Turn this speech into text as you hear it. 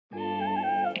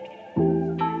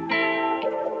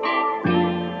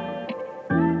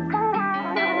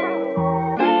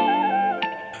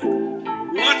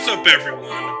up,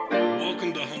 everyone?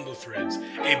 Welcome to Humble Threads,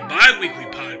 a bi-weekly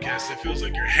podcast that feels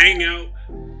like you're hanging out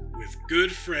with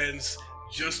good friends,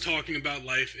 just talking about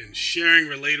life and sharing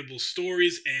relatable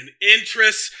stories and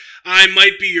interests. I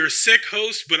might be your sick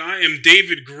host, but I am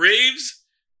David Graves.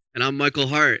 And I'm Michael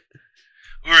Hart.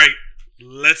 All right,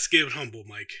 let's get humble,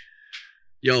 Mike.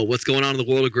 Yo, what's going on in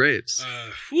the world of Graves?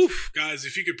 Guys,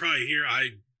 if you could probably hear, I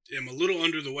am a little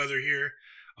under the weather here.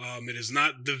 It is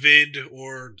not the vid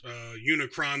or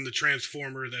Unicron, the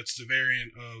Transformer. That's the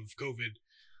variant of COVID.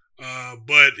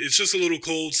 But it's just a little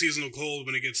cold, seasonal cold.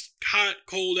 When it gets hot,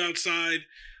 cold outside,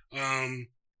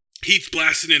 heat's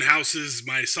blasting in houses.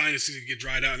 My sinuses get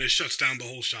dried out, and it shuts down the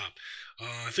whole shop.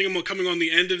 I think I'm coming on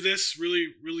the end of this really,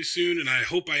 really soon, and I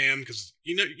hope I am, because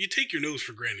you take your nose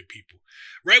for granted, people.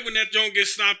 Right when that joint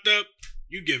gets stopped up,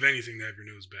 you give anything to have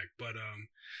your nose back. But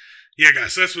yeah,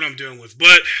 guys, so that's what I'm dealing with.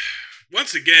 But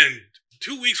once again,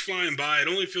 2 weeks flying by. It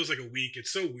only feels like a week.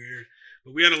 It's so weird.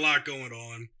 But we had a lot going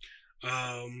on.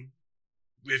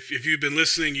 If you've been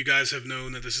listening, you guys have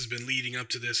known that this has been leading up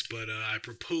to this. But I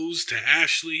proposed to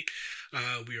Ashley.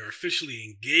 We are officially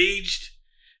engaged.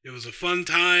 It was a fun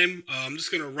time. I'm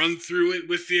just going to run through it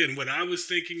with you and what I was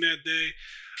thinking that day.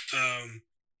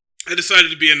 I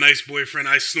decided to be a nice boyfriend.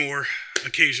 I snore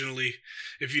occasionally,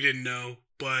 if you didn't know.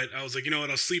 But I was like, you know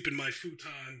what? I'll sleep in my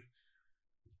futon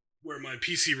where my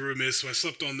PC room is, so I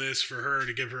slept on this for her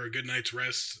to give her a good night's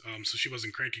rest, so she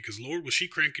wasn't cranky, because Lord, was she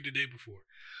cranky the day before.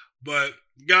 But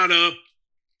got up,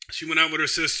 she went out with her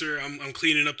sister. I'm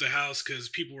cleaning up the house because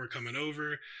people were coming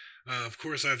over. Of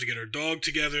course, I have to get her dog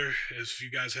together. If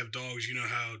you guys have dogs, you know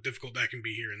how difficult that can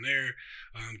be here and there,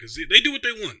 because they do what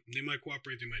they want. They might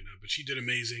cooperate, they might not, but she did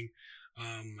amazing.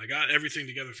 I got everything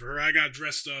together for her. I got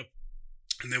dressed up.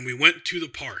 And then we went to the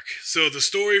park. So the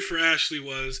story for Ashley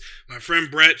was my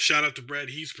friend Brett, shout out to Brett,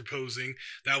 he's proposing.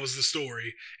 That was the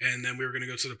story. And then we were going to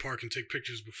go to the park and take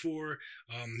pictures before.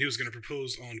 He was going to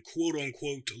propose on quote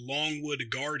unquote Longwood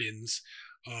Gardens.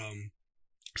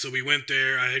 So we went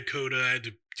there. I had Coda. I had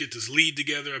to get this lead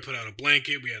together. I put out a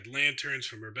blanket. We had lanterns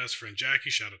from her best friend Jackie.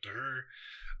 Shout out to her.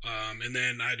 And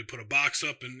then I had to put a box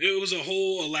up, and it was a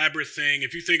whole elaborate thing.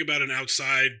 If you think about an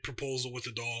outside proposal with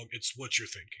a dog, it's what you're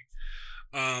thinking.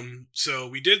 So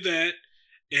we did that,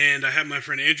 and I had my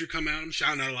friend Andrew come out. I'm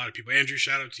shouting out a lot of people. Andrew,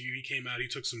 shout out to you. He came out, he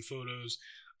took some photos.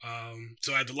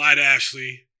 So I had to lie to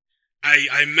Ashley.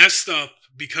 I messed up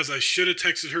because I should have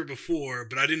texted her before,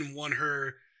 but I didn't want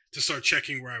her to start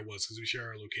checking where I was because we share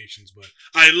our locations. But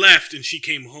I left and she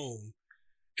came home,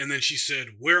 and then she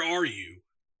said, "Where are you?"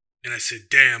 And I said,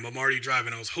 "Damn, I'm already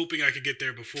driving." I was hoping I could get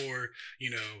there before,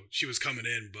 she was coming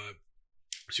in, but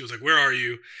she was like, "Where are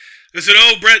you?" I said,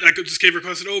 "Oh, Brett," I just gave her a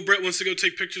call. I said, "Oh, Brett wants to go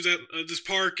take pictures at this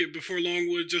park before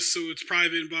Longwood just so it's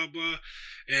private and blah, blah."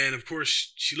 And, of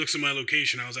course, she looks at my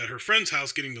location. I was at her friend's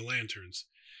house getting the lanterns.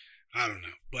 I don't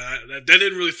know. But that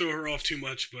didn't really throw her off too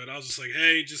much. But I was just like,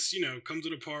 hey, just, come to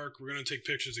the park. We're going to take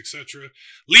pictures, etc.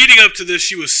 Leading up to this,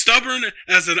 she was stubborn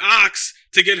as an ox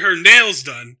to get her nails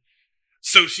done.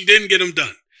 So she didn't get them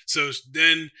done. So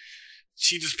then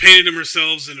she just painted them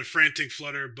herself in a frantic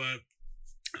flutter. But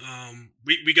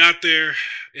we got there,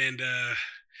 and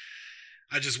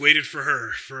I just waited for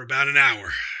her for about an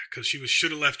hour because she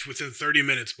should have left within 30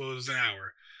 minutes, but it was an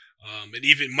hour. And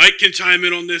even Mike can chime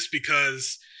in on this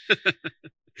because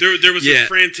there was a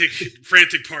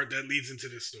frantic part that leads into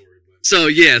this story. But. So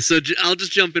I'll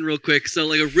just jump in real quick.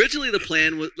 So originally the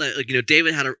plan was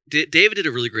David did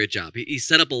a really great job. He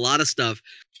set up a lot of stuff.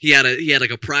 He had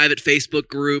a private Facebook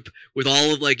group with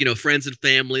all of friends and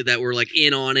family that were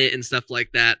in on it and stuff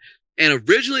like that. And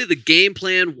originally the game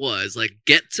plan was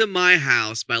get to my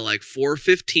house by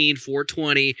 4:15,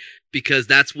 4:20, because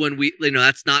that's when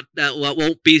that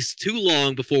won't be too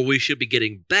long before we should be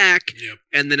getting back. Yep.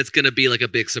 And then it's going to be a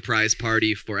big surprise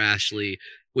party for Ashley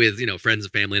with, friends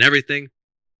and family and everything.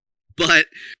 But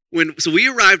we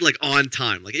arrived on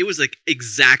time. It was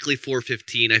exactly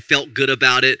 4:15. I felt good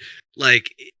about it.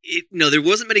 There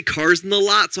wasn't many cars in the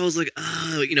lot, so I was like,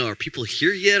 are people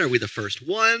here yet? Are we the first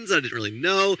ones? I didn't really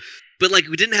know. But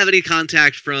we didn't have any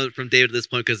contact from David at this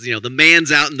point because the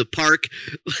man's out in the park,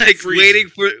 waiting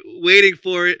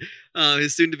for it,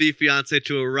 his soon-to-be fiance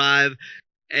to arrive,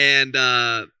 and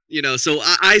so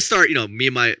I start, me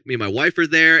and my wife are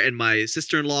there, and my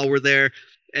sister-in-law were there,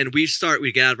 and we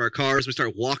get out of our cars, we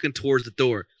start walking towards the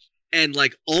door, and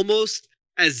almost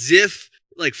as if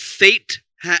fate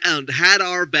had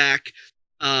our back.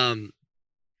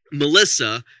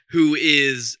 Melissa,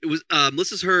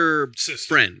 Melissa's her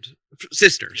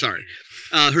sister.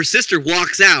 Her sister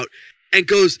walks out and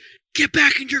goes, get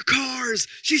back in your cars.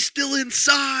 She's still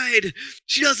inside.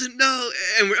 She doesn't know.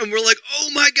 And we're like, oh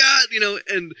my God,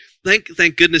 and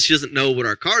thank goodness she doesn't know what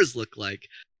our cars look like.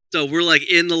 So we're like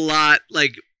in the lot,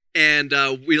 like, and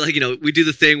we like, we do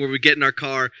the thing where we get in our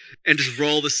car and just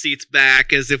roll the seats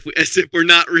back as if we're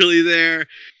not really there.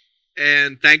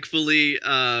 And thankfully,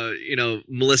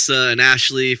 Melissa and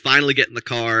Ashley finally get in the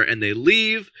car and they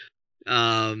leave.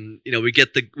 We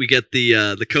get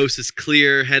the coast is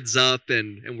clear, heads up,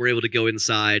 and we're able to go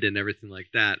inside and everything like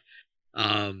that.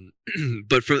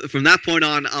 But from that point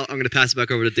on, I'm going to pass it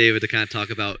back over to David to kind of talk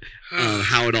about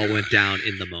how it all went down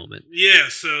in the moment. Yeah,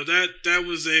 so that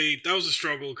was a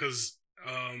struggle because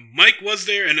Mike was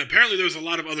there, and apparently there was a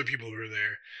lot of other people who were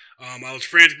there. I was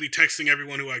frantically texting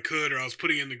everyone who I could, or I was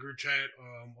putting in the group chat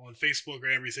on Facebook or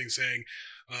everything saying,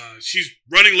 she's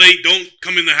running late, don't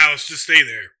come in the house, just stay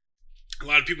there. A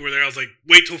lot of people were there. I was like,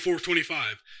 wait till 4:25.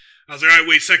 I was like, all right,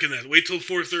 wait, second that. Wait till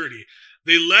 4:30.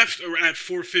 They left at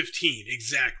 4:15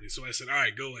 exactly. So I said, all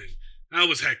right, go in. That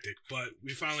was hectic, but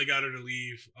we finally got her to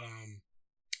leave.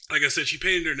 Like I said, she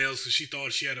painted her nails because she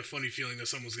thought she had a funny feeling that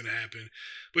something was going to happen.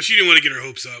 But she didn't want to get her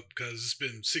hopes up because it's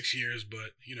been 6 years,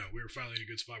 but, we were finally in a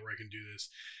good spot where I can do this.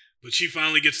 But she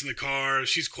finally gets in the car.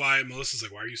 She's quiet. Melissa's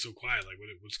like, why are you so quiet? Like,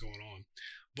 what's going on?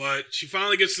 But she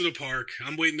finally gets to the park.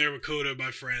 I'm waiting there with Coda,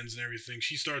 my friends, and everything.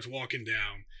 She starts walking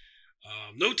down.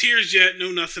 No tears yet,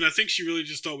 no nothing. I think she really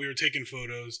just thought we were taking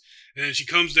photos. And then she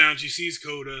comes down, she sees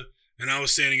Coda, and I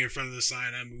was standing in front of the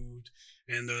sign. I moved,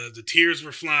 and the tears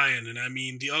were flying. And I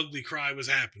mean, the ugly cry was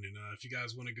happening. If you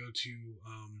guys want to go to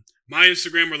my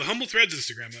Instagram or the Humble Threads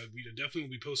Instagram, we definitely will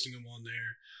be posting them on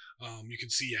there. You can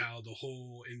see how the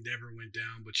whole endeavor went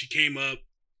down. But she came up.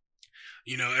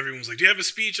 Everyone was like, do you have a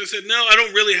speech? I said, no, I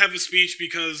don't really have a speech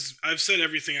because I've said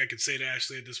everything I could say to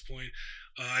Ashley at this point.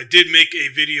 I did make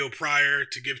a video prior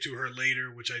to give to her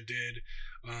later, which I did.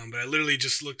 But I literally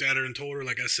just looked at her and told her,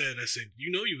 like I said,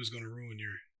 you was going to ruin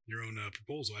your own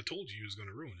proposal. I told you was going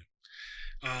to ruin it.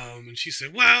 And she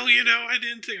said, well, I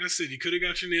didn't think. I said, you could have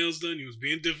got your nails done. You was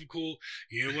being difficult.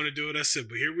 You didn't want to do it. I said,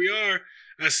 but here we are.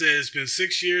 I said, it's been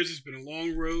 6 years. It's been a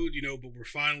long road, but we're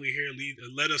finally here.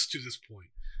 Led us to this point.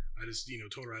 I just,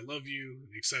 told her I love you,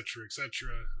 etc., etc.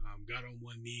 Got on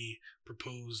one knee,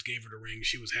 proposed, gave her the ring.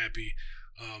 She was happy.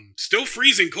 Still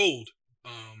freezing cold.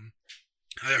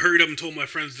 I hurried up and told my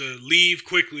friends to leave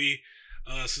quickly,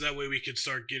 so that way we could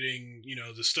start getting,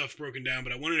 the stuff broken down.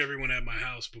 But I wanted everyone at my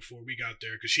house before we got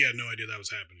there because she had no idea that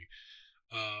was happening.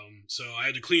 So I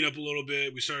had to clean up a little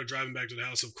bit. We started driving back to the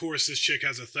house. Of course, this chick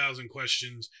has 1,000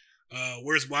 questions.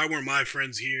 Why weren't my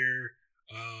friends here?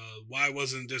 Why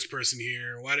wasn't this person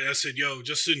here? I said,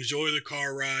 just enjoy the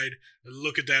car ride and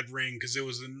look at that ring because it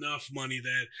was enough money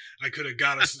that I could have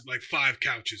got us like 5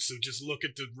 couches. So just look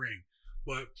at the ring.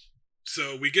 But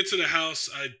so we get to the house.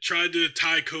 I tried to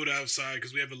tie Coda outside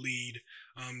because we have a lead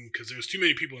because there's too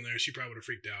many people in there. She probably would have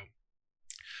freaked out.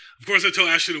 Of course, I tell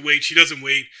Ashley to wait. She doesn't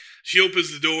wait. She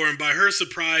opens the door, and by her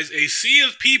surprise, a sea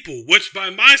of people, which by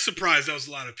my surprise, that was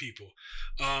a lot of people.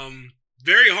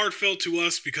 Very heartfelt to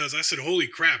us because I said, holy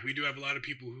crap, we do have a lot of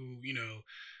people who,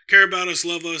 care about us,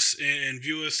 love us, and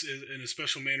view us in a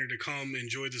special manner to come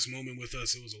enjoy this moment with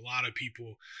us. It was a lot of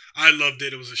people. I loved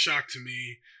it. It was a shock to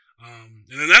me.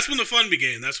 And then that's when the fun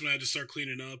began. That's when I had to start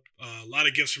cleaning up. A lot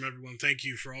of gifts from everyone. Thank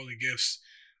you for all the gifts.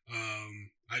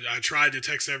 I tried to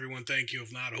text everyone thank you.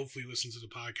 If not, hopefully listen to the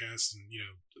podcast. And,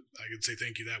 I could say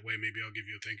thank you that way. Maybe I'll give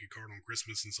you a thank you card on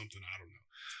Christmas and something. I don't know.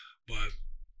 But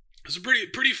it was a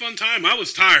pretty fun time. I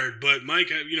was tired, but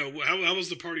Mike, how was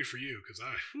the party for you?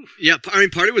 Yeah, I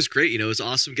mean, party was great. It was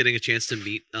awesome getting a chance to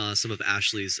meet some of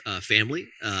Ashley's family.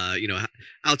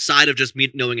 Outside of just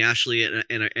knowing Ashley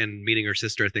and meeting her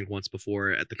sister, I think once before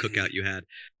at the cookout you had.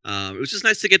 It was just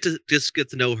nice to get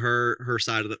to know her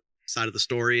side of the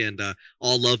story, and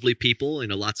all lovely people.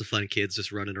 Lots of fun kids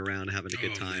just running around having a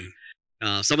good time.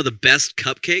 Some of the best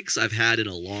cupcakes I've had in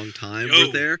a long time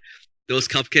were there. Those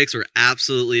cupcakes were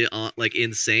absolutely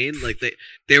insane. Like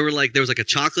they were like, there was like a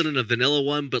chocolate and a vanilla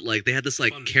one, but like they had this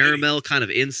like caramel kind of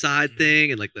inside thing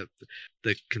and like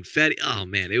the confetti. Oh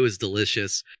man, it was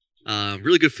delicious.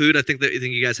 Really good food. I think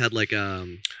you guys had like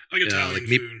Italian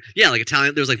food. Yeah, like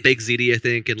Italian. There was like baked ziti, I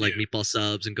think, and like meatball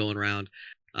subs and going around.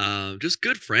 Just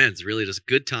good friends, really, just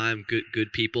good time,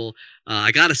 good people.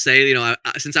 I gotta say,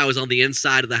 since I was on the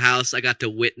inside of the house, I got to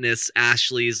witness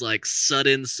Ashley's like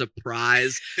sudden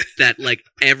surprise that like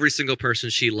every single person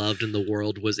she loved in the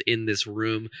world was in this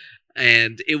room.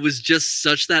 And it was just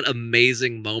such that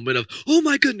amazing moment of, oh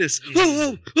my goodness,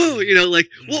 oh, well,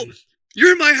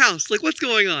 you're in my house. Like, what's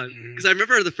going on? Because I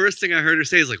remember the first thing I heard her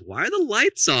say is like, why are the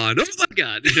lights on? Oh my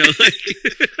God.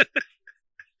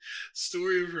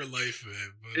 Story of her life,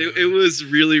 man. But, it was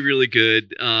really, really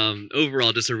good.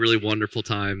 Overall, just a really wonderful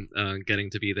time getting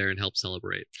to be there and help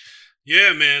celebrate.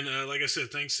 Yeah, man. Like I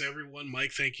said, thanks to everyone.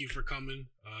 Mike, thank you for coming.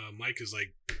 Mike is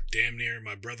like damn near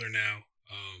my brother now.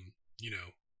 You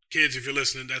know, kids, if you're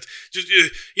listening, that's just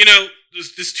you know,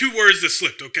 there's two words that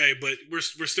slipped, okay, but we're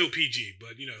still PG.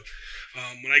 But you know,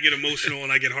 when I get emotional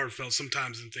and I get heartfelt,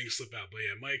 sometimes and things slip out. But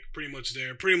yeah, Mike, pretty much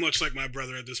there, pretty much like my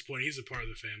brother at this point. He's a part of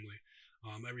the family.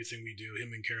 Everything we do,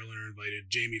 him and Carolyn are invited.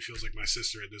 Jamie feels like my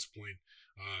sister at this point.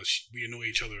 We annoy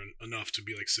each other enough to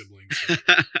be like siblings. So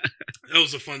that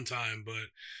was a fun time, but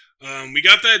we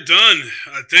got that done.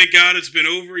 Thank God it's been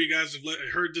over. You guys have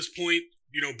heard this point,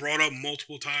 you know, brought up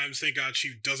multiple times. Thank God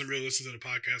she doesn't really listen to the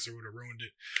podcast or would have ruined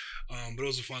it. But it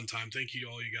was a fun time. Thank you to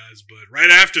all you guys. But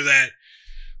right after that,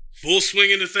 full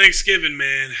swing into Thanksgiving,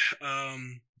 man.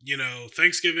 You know,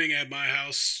 Thanksgiving at my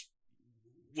house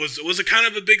was a kind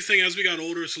of a big thing. As we got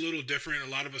older, it's a little different. A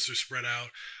lot of us are spread out.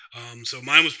 So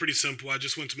mine was pretty simple. I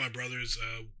just went to my brother's.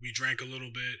 We drank a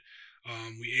little bit.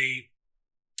 We ate.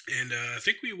 And I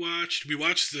think we watched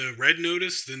the Red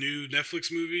Notice, the new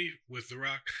Netflix movie with The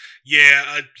Rock.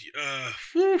 Yeah,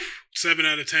 7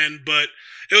 out of 10. But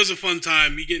it was a fun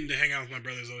time. Me getting to hang out with my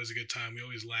brother is always a good time. We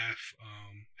always laugh,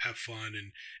 have fun,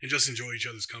 and just enjoy each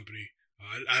other's company.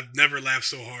 I've never laughed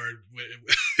so hard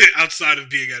outside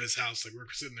of being at his house. Like,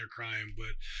 we're sitting there crying.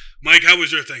 But Mike, how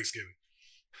was your Thanksgiving?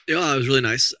 Yeah, it was really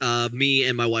nice. Me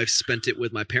and my wife spent it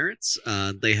with my parents.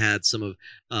 They had some of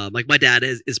like my dad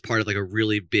is part of like a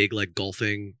really big like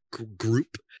golfing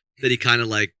group that he kind of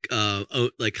like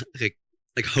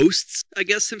hosts, I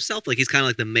guess, himself. Like he's kind of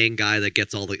like the main guy that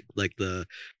gets all the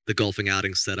golfing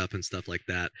outings set up and stuff like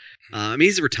that. I mean,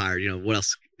 he's retired. You know, what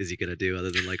else is he gonna do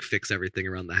other than like fix everything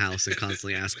around the house and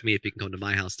constantly ask me if he can come to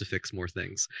my house to fix more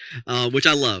things, which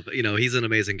I love. You know, he's an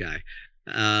amazing guy.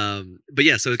 But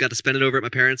yeah, so I got to spend it over at my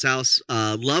parents' house.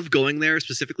 Love going there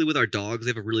specifically with our dogs.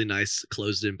 They have a really nice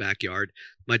closed-in backyard.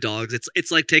 My dogs,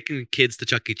 it's like taking kids to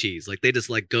Chuck E. Cheese. Like they just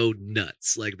like go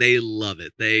nuts. Like they love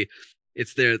it. They're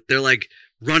like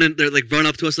running. They're like run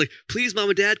up to us like, please, mom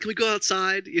and dad, can we go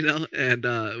outside? You know, and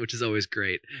which is always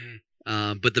great.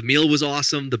 Mm-hmm. But the meal was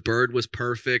awesome. The bird was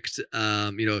perfect.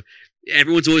 You know,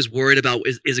 everyone's always worried about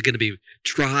is it going to be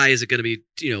dry? Is it going to be,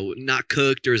 you know, not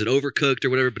cooked, or is it overcooked or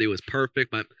whatever? But it was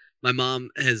perfect. My mom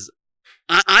has.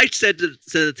 I said to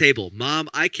the table, Mom,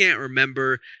 I can't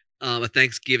remember a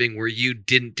Thanksgiving where you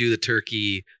didn't do the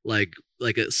turkey like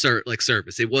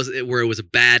service. It wasn't where it was a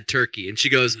bad turkey. And she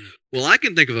goes, well, I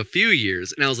can think of a few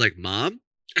years. And I was like, Mom,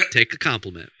 take a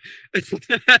compliment. I feel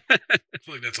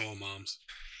like that's all moms.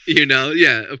 You know,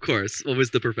 yeah, of course. Always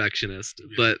the perfectionist.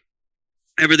 Yeah. But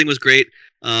everything was great.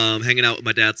 Hanging out with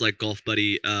my dad's like golf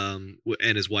buddy and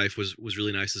his wife was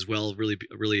really nice as well. Really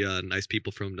nice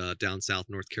people from down south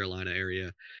North Carolina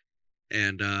area.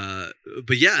 And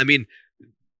but yeah, I mean,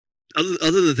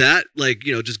 other than that, like,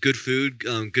 you know, just good food,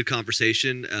 good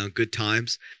conversation, good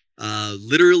times.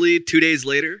 Literally 2 days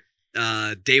later,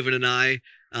 David and I,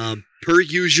 per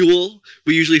usual,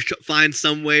 we usually find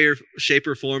some way or shape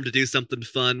or form to do something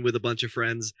fun with a bunch of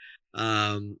friends.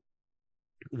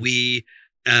 We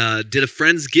did a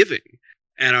Friendsgiving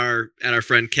at our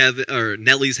friend Kevin or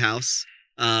Nellie's house,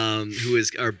 who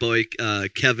is our boy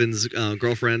Kevin's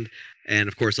girlfriend, and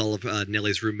of course all of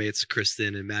Nellie's roommates,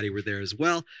 Kristen and Maddie, were there as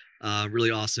well. Really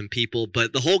awesome people,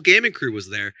 but the whole gaming crew was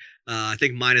there. I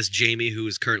think minus Jamie, who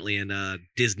is currently in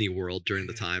Disney World during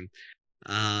the time.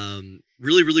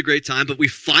 Really great time. But we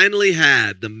finally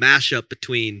had the mashup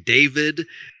between David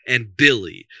and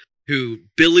Billy, who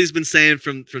Billy's been saying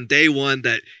from day one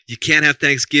that you can't have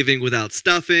Thanksgiving without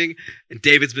stuffing, and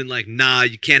David's been like, nah,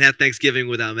 you can't have Thanksgiving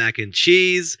without mac and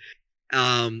cheese.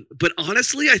 But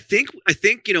honestly, I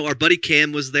think you know, our buddy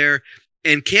Cam was there,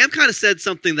 and Cam kind of said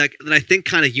something that I think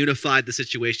kind of unified the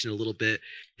situation a little bit.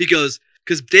 He goes,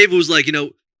 because David was like, you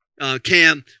know,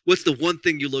 Cam, what's the one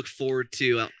thing you look forward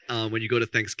to when you go to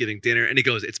Thanksgiving dinner? And he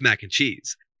goes, it's mac and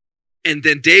cheese. And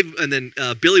then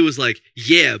Billy was like,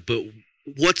 yeah, but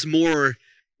what's more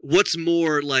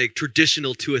like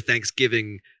traditional to a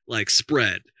Thanksgiving like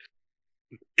spread?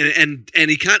 And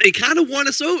he kind of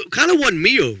won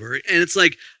me over. And it's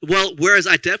like, well, whereas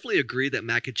I definitely agree that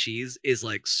mac and cheese is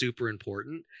like super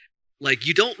important. Like,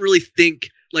 you don't really think,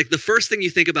 like, the first thing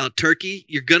you think about turkey,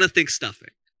 you're gonna think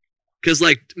stuffing. Because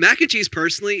like mac and cheese,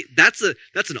 personally, that's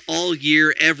an all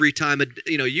year, every time,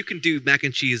 you know, you can do mac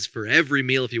and cheese for every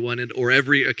meal if you wanted, or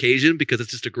every occasion, because it's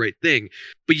just a great thing.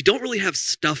 But you don't really have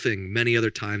stuffing many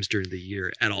other times during the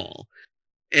year at all.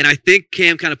 And I think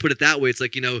Cam kind of put it that way. It's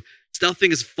like, you know,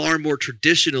 stuffing is far more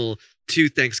traditional to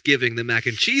Thanksgiving than mac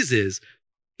and cheese is.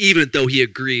 even though he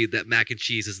agreed that mac and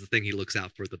cheese is the thing he looks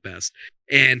out for the best.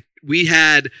 And we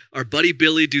had our buddy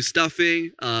Billy do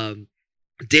stuffing.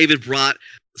 David brought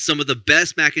some of the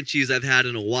best mac and cheese I've had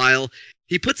in a while.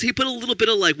 He put a little bit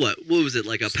of like what was it,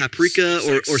 like a paprika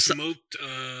or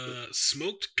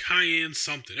smoked cayenne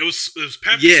something. It was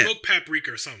smoked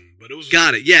paprika or something, but it was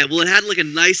got it. Yeah, well, it had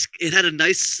a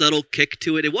nice subtle kick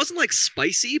to it. It wasn't like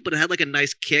spicy, but it had like a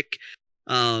nice kick.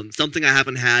 Something I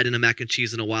haven't had in a mac and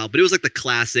cheese in a while, but it was like the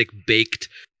classic baked,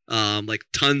 like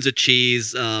tons of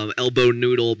cheese, elbow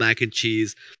noodle mac and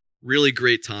cheese. Really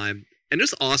great time, and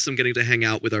just awesome getting to hang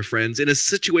out with our friends in a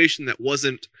situation that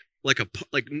wasn't like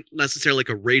necessarily like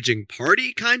a raging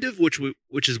party kind of, which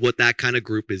is what that kind of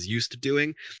group is used to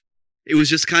doing. It was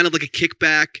just kind of like a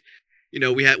kickback. You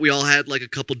know, we all had like a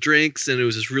couple drinks, and it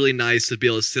was just really nice to be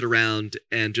able to sit around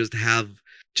and just have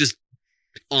just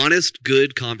honest,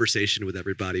 good conversation with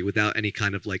everybody without any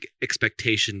kind of like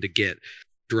expectation to get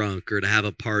drunk or to have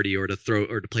a party or to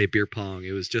play beer pong.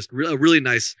 It was just a really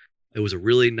nice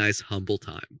humble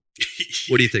time.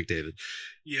 What do you think, David?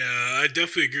 Yeah, I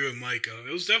definitely agree with Mike.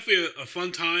 It was definitely a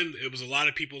fun time. It was a lot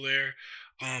of people there.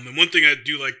 And one thing I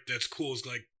do like that's cool is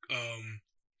like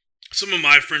some of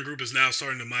my friend group is now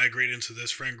starting to migrate into this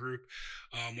friend group,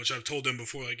 which I've told them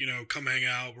before, like, you know, come hang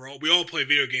out. We all play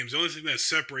video games. The only thing that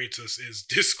separates us is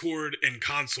Discord and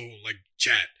console, like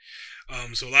chat.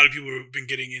 So a lot of people have been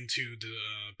getting into the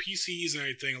PCs and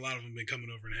everything. A lot of them have been coming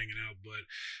over and hanging out. But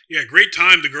yeah, great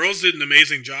time. The girls did an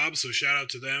amazing job, so shout out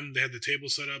to them. They had the table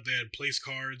set up. They had place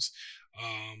cards.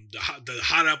 The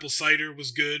hot apple cider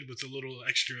was good with a little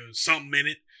extra something in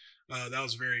it. That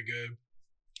was very good.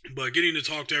 But getting to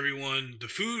talk to everyone, the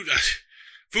food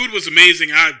was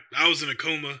amazing. I was in a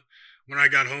coma when I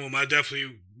got home.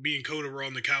 Me and Coda were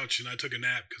on the couch and I took a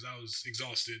nap because I was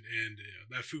exhausted, and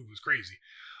that food was crazy.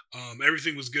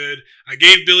 Everything was good. I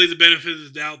gave Billy the benefit of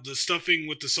the doubt. The stuffing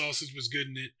with the sausage was good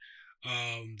in it.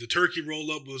 The turkey roll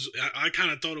up was, I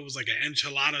kind of thought it was like an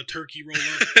enchilada turkey roll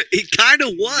up. It kind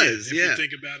of was, yeah. If you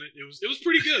think about it, it was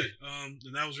pretty good.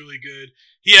 And that was really good.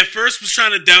 He at first was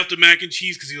trying to doubt the mac and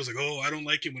cheese because he was like, "Oh, I don't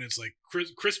like it when it's like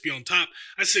crispy on top."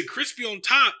 I said, "Crispy on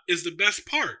top is the best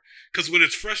part because when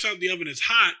it's fresh out the oven, it's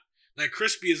hot. That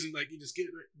crispy isn't like you just get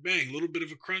bang, a little bit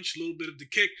of a crunch, a little bit of the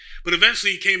kick." But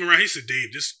eventually he came around. He said,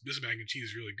 "Dave, this mac and cheese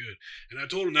is really good." And I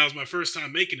told him that was my first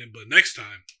time making it, but next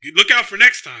time, look out for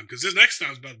next time because this next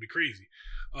time is about to be crazy.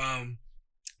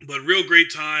 But real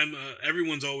great time.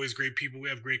 Everyone's always great people. We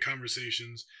have great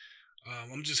conversations.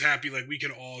 I'm just happy like we can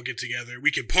all get together.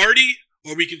 We can party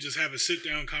or we can just have a sit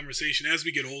down conversation. As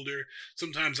we get older,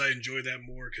 sometimes I enjoy that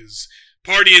more because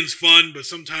partying's fun, but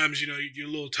sometimes, you know, you're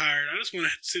a little tired. I just want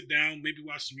to sit down, maybe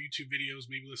watch some YouTube videos,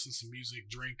 maybe listen to some music,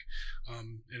 drink,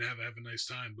 and have a nice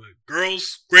time. But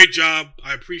girls, great job.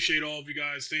 I appreciate all of you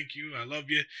guys. Thank you. I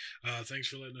love you. Thanks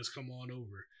for letting us come on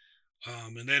over.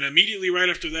 And then immediately right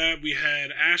after that, we had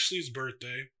Ashley's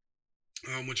birthday,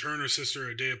 which her and her sister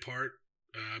are a day apart,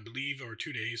 I believe, or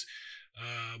 2 days.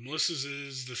 Melissa's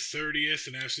is the 30th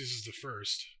and Ashley's is the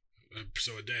 1st.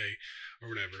 So a day or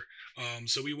whatever.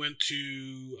 So we went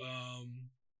to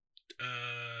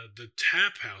the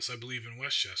Tap House, I believe, in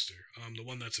Westchester. The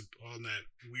one that's on that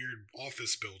weird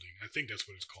office building. I think that's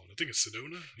what it's called. I think it's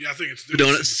Sedona. Yeah, I think it's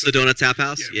Sedona Tap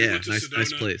House. Yeah,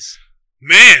 nice place.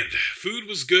 Man, food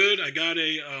was good. I got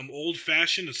a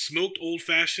a smoked old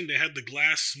fashioned. They had the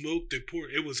glass smoke. They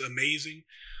poured. It was amazing.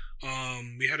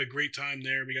 We had a great time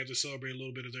there. We got to celebrate a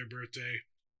little bit of their birthday.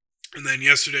 And then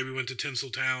yesterday we went to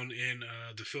Tinseltown in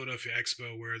the Philadelphia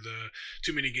Expo where the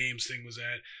Too Many Games thing was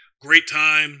at. Great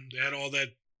time. They had all that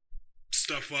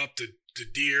stuff up, the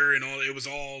deer and all. It was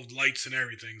all lights and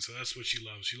everything. So that's what she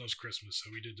loves. She loves Christmas.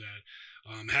 So we did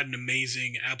that. Had an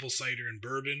amazing apple cider and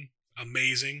bourbon.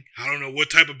 Amazing. I don't know what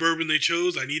type of bourbon they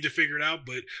chose. I need to figure it out.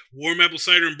 But warm apple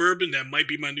cider and bourbon, that might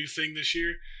be my new thing this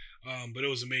year. But it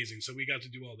was amazing. So we got to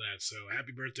do all that. So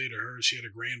happy birthday to her. She had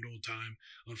a grand old time.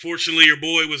 Unfortunately, your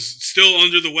boy was still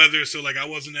under the weather. So like I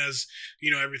wasn't as, you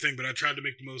know, everything, but I tried to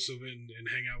make the most of it and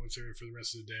hang out with her for the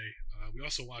rest of the day. We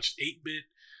also watched 8-Bit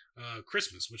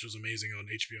Christmas, which was amazing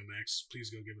on HBO Max. Please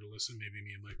go give it a listen. Maybe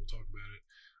me and Mike will talk about it.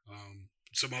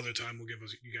 Some other time we'll give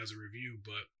you guys a review,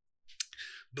 but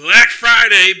Black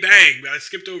Friday, bang. I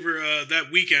skipped over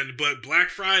that weekend, but Black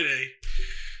Friday,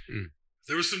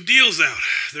 there were some deals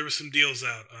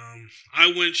out.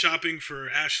 I went shopping for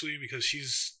Ashley because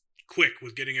she's quick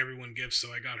with getting everyone gifts, so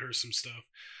I got her some stuff.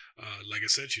 Like I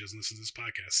said, she doesn't listen to this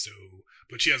podcast,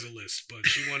 but she has a list. But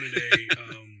she wanted a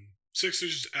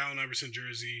Sixers Allen Iverson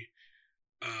jersey,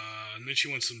 and then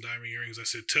she wants some diamond earrings. I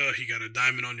said, "Tuh, you got a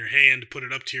diamond on your hand, put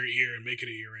it up to your ear and make it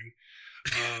an earring."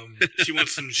 She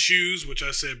wants some shoes, which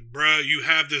I said, bruh, you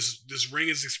have this ring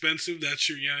is expensive. That's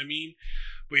your, you know what I mean?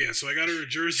 But yeah, so I got her a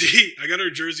jersey. I got her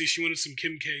a jersey. She wanted some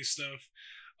Kim K stuff.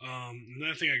 And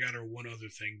I think I got her one other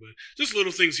thing, but just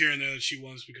little things here and there that she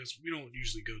wants because we don't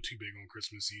usually go too big on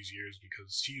Christmas these years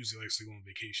because she usually likes to go on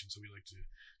vacation, so we like to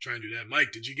try and do that.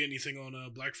 Mike, did you get anything on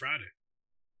Black Friday?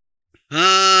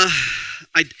 Uh,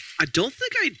 I don't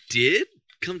think I did.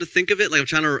 Come to think of it, like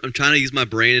I'm trying to use my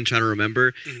brain and trying to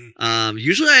remember.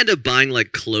 Usually I end up buying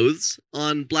like clothes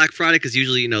on Black Friday because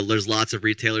usually there's lots of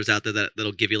retailers out there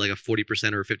that'll give you like a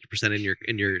 40% or 50%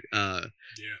 in your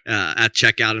at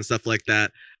checkout and stuff like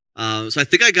that. So I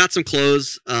think I got some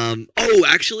clothes. Oh,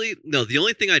 actually, no. The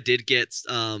only thing I did get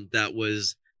that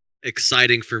was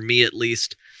exciting for me at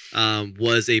least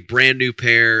was a brand new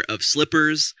pair of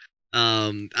slippers.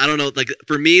 I don't know, like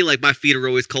for me, like my feet are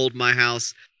always cold in my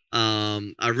house.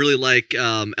 I really like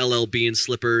LL Bean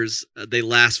slippers. They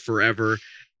last forever.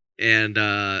 And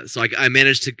so I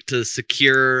managed to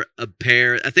secure a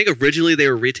pair. I think originally they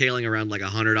were retailing around like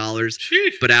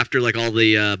 $100, but after like all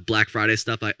the Black Friday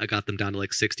stuff, I got them down to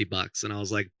like $60. And I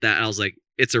was like,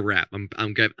 it's a wrap. I'm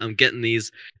getting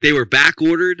these. They were back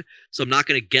ordered, so I'm not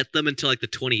gonna get them until like the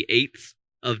 28th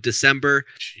of December.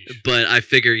 Sheesh. But I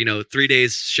figure 3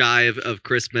 days shy of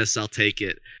Christmas, I'll take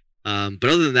it. But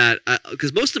other than that,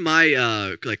 because most of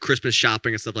my like Christmas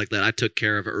shopping and stuff like that, I took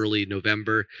care of early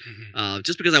November,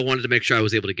 just because I wanted to make sure I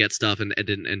was able to get stuff and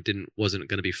wasn't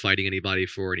going to be fighting anybody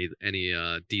for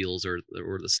any deals or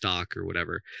the stock or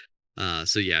whatever.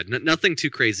 So yeah, nothing too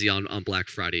crazy on Black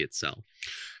Friday itself.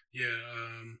 Yeah,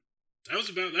 I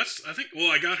think.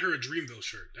 Well, I got her a Dreamville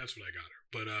shirt. That's what I got her.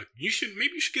 But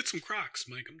maybe you should get some Crocs,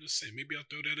 Mike. I'm just saying, maybe I'll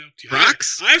throw that out to you.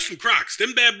 Crocs? I have some Crocs.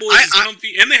 Them bad boys is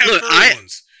comfy, and they have furry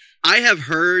ones. I have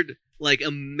heard like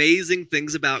amazing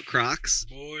things about Crocs.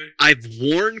 Boy, I've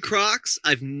worn Crocs.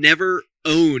 I've never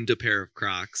owned a pair of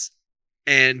Crocs,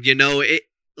 and it.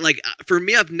 Like for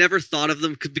me, I've never thought of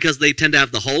them because they tend to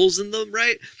have the holes in them,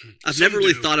 right? I've never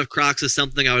really thought of Crocs as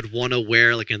something I would want to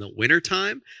wear like in the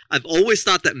wintertime. I've always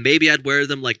thought that maybe I'd wear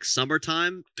them like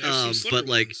summertime. But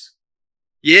like, ones.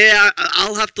 Yeah,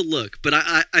 I'll have to look. But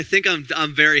I think I'm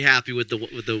very happy with the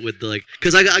like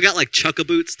because I got like chukka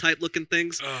boots type looking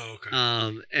things. Oh, okay.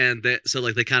 And so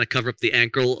like they kind of cover up the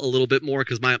ankle a little bit more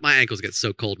because my ankles get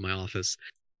so cold in my office.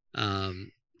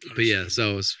 But yeah,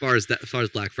 so as far as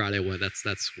Black Friday went,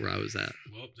 that's where I was at.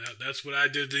 Well, that's what I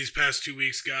did these past 2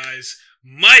 weeks, guys.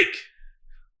 Mike,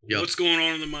 what's going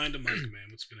on in the mind of Mike, man?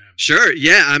 What's been happening? Sure,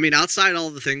 yeah. I mean, outside all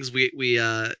the things we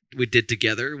did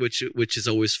together, which is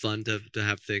always fun to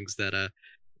have things that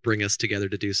bring us together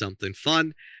to do something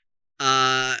fun.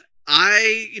 I've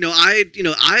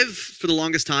for the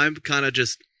longest time kind of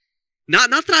just.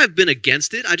 Not that I've been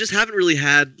against it. I just haven't really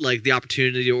had like the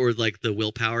opportunity or like the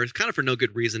willpower. Kind of for no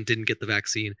good reason, didn't get the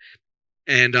vaccine.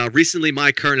 And recently,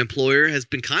 my current employer has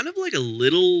been kind of like a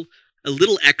little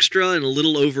extra and a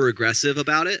little over aggressive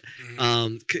about it.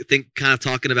 Kind of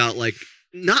talking about like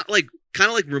not like kind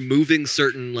of like removing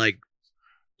certain like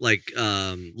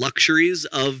luxuries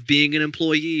of being an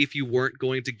employee if you weren't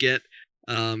going to get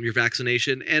your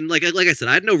vaccination. And like I said,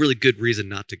 I had no really good reason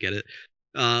not to get it.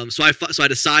 So I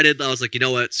decided, I was like, you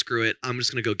know what, screw it. I'm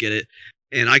just going to go get it.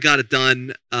 And I got it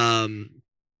done,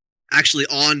 actually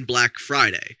on Black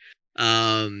Friday.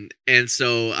 And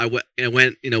so I went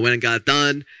and got it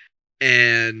done.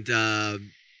 And I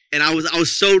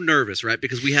was so nervous, right?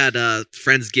 Because we had,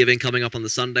 Friendsgiving coming up on the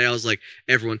Sunday. I was like,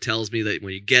 everyone tells me that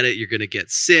when you get it, you're going to get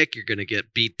sick, you're going to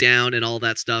get beat down and all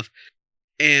that stuff.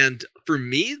 And for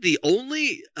me, the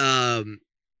only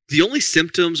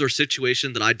symptoms or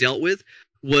situation that I dealt with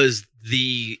was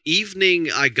the evening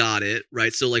I got it,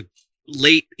 right? So like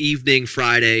late evening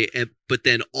Friday, but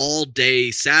then all day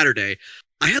Saturday,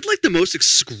 I had like the most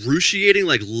excruciating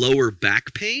like lower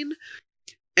back pain.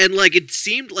 And like it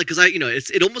seemed like, cause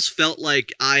it almost felt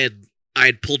like I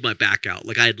had pulled my back out.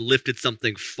 Like I had lifted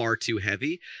something far too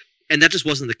heavy, and that just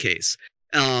wasn't the case.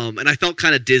 And I felt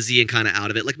kind of dizzy and kind of out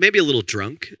of it, like maybe a little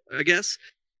drunk, I guess.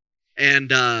 And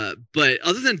but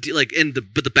other than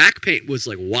but the back pain was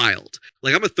like wild.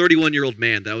 Like I'm a 31-year-old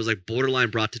man that was like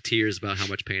borderline brought to tears about how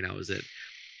much pain I was in.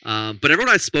 But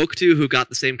everyone I spoke to who got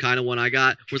the same kind of one I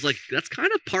got was like, that's kind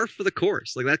of par for the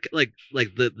course. Like that, like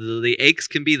the aches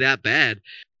can be that bad.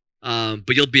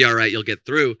 But you'll be all right. You'll get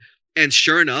through. And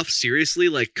sure enough, seriously,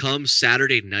 like come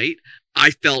Saturday night,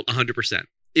 I felt 100%.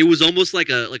 It was almost like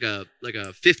a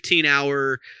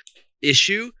 15-hour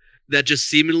issue that just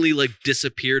seemingly like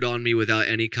disappeared on me without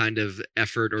any kind of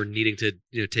effort or needing to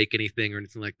take anything or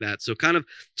anything like that. So kind of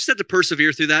just had to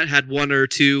persevere through that. Had one or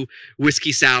two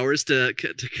whiskey sours to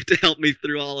help me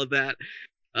through all of that.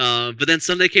 But then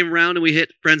Sunday came around and we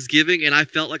hit Friendsgiving, and I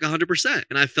felt like 100%,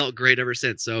 and I felt great ever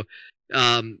since. So,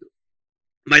 um,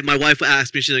 my wife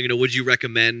asked me, she's like, would you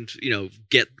recommend,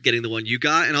 getting the one you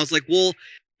got? And I was like, well,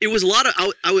 it was a lot of,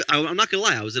 I'm not gonna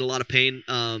lie, I was in a lot of pain.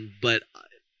 But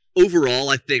overall,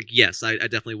 I think yes, I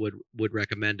definitely would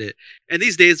recommend it. And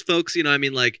these days, folks, I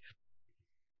mean, like,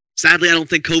 sadly, I don't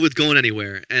think COVID's going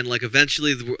anywhere. And like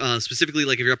eventually, specifically,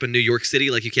 like if you're up in New York City,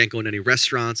 like you can't go in any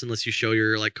restaurants unless you show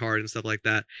your like card and stuff like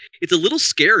that. It's a little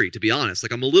scary, to be honest.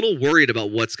 Like I'm a little worried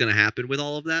about what's going to happen with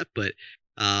all of that. But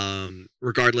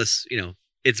regardless,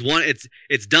 it's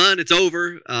done, it's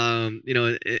over.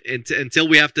 Until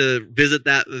we have to visit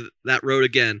that road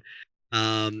again.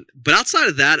 But outside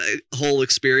of that whole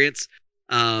experience,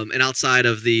 and outside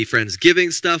of the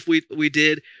Friendsgiving stuff we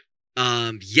did.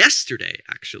 Yesterday,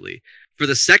 actually, for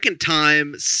the second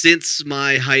time since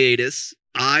my hiatus,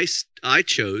 I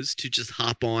chose to just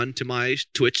hop on to my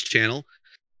Twitch channel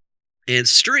and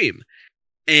stream.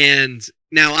 And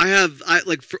now I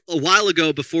like for a while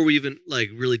ago, before we even like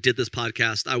really did this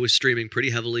podcast, I was streaming pretty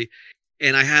heavily,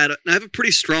 and I have a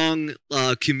pretty strong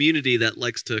community that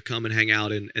likes to come and hang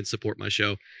out and support my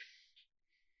show.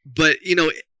 But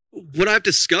what I've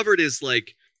discovered is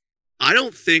like I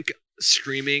don't think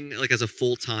streaming like as a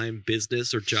full-time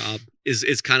business or job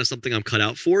is kind of something I'm cut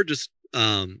out for. Just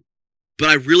but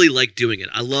I really like doing it.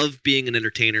 I love being an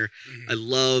entertainer. I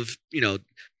love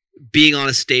being on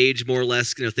a stage, more or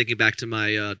less, thinking back to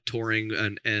my touring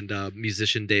and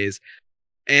musician days.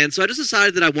 And so I just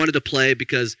decided that I wanted to play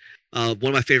because one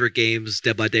of my favorite games,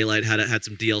 Dead by Daylight, had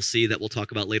some DLC that we'll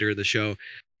talk about later in the show.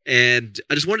 And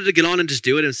I just wanted to get on and just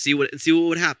do it and see what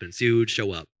would happen, see who would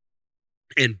show up.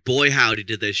 And boy, howdy,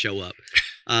 did they show up.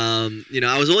 I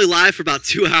was only live for about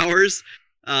 2 hours,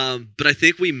 but I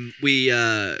think we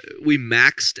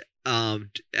maxed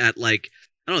at like,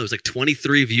 I don't know, it was like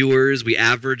 23 viewers. We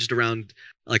averaged around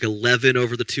like 11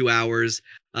 over the 2 hours.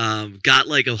 Got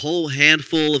like a whole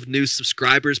handful of new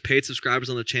subscribers, paid subscribers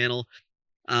on the channel.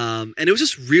 And it was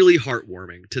just really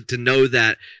heartwarming to know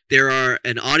that there are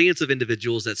an audience of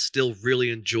individuals that still really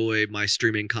enjoy my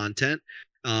streaming content.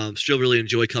 Still really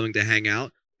enjoy coming to hang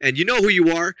out, and you know who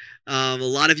you are. A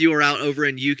lot of you are out over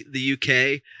in the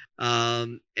UK,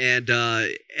 and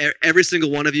every single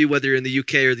one of you, whether you're in the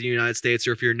UK or the United States,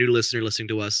 or if you're a new listener listening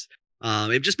to us,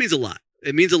 it just means a lot.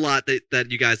 It means a lot that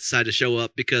you guys decide to show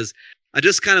up, because I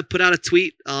just kind of put out a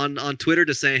tweet on Twitter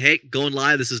to say, hey, going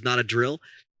live, this is not a drill.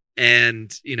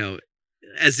 And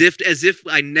as if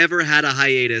I never had a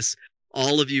hiatus,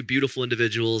 all of you beautiful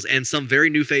individuals and some very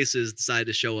new faces decided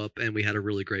to show up, and we had a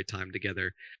really great time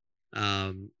together.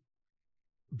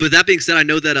 But that being said, I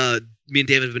know that me and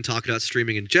David have been talking about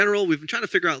streaming in general. We've been trying to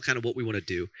figure out kind of what we want to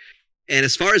do. And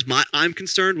as far as I'm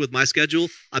concerned with my schedule,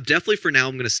 I'm definitely for now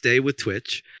I'm going to stay with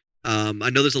Twitch. I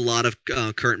know there's a lot of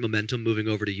current momentum moving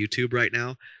over to YouTube right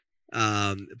now.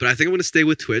 But I think I'm going to stay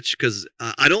with Twitch because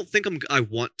I don't think I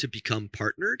want to become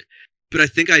partnered. But I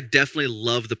think I definitely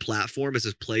love the platform as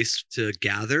a place to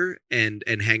gather and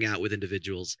hang out with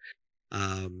individuals.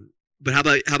 But how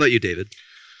about you, David?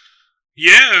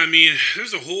 Yeah, I mean,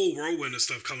 there's a whole whirlwind of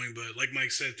stuff coming, but like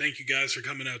Mike said, thank you guys for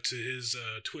coming out to his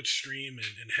Twitch stream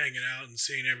and hanging out and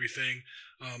seeing everything.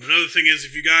 Another thing is,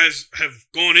 if you guys have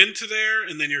gone into there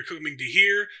and then you're coming to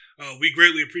here, we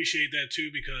greatly appreciate that too,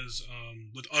 because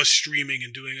with us streaming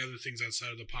and doing other things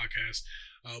outside of the podcast,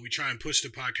 we try and push the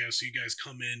podcast so you guys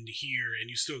come in here and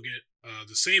you still get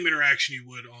the same interaction you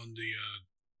would on the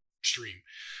stream.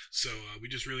 So we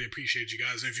just really appreciate you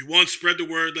guys. And if you want, spread the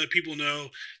word, let people know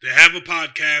they have a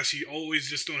podcast. You always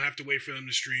just don't have to wait for them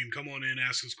to stream. Come on in,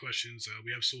 ask us questions.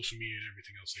 We have social media and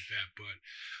everything else like that.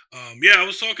 But yeah, I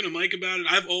was talking to Mike about it.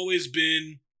 I've always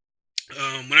been,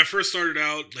 when I first started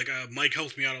out, like Mike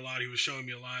helped me out a lot. He was showing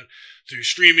me a lot through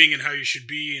streaming and how you should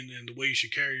be and the way you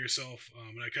should carry yourself.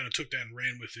 And I kind of took that and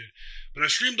ran with it. But I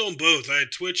streamed on both. I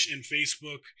had Twitch and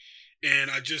Facebook,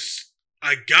 and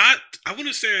I want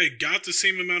to say I got the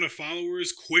same amount of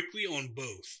followers quickly on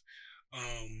both.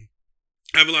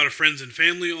 I have a lot of friends and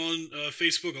family on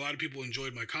Facebook. A lot of people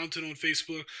enjoyed my content on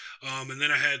Facebook. And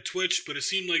then I had Twitch, but it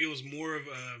seemed like it was more of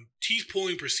a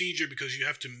teeth-pulling procedure because you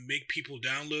have to make people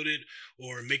download it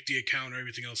or make the account or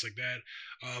everything else like that.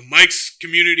 Mike's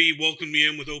community welcomed me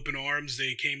in with open arms.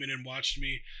 They came in and watched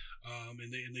me.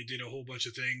 And they did a whole bunch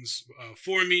of things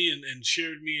for me and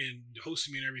shared me and hosted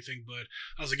me and everything. But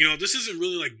I was like, this isn't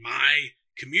really like my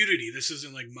community. This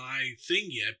isn't like my thing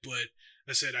yet. But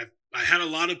I said I had a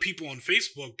lot of people on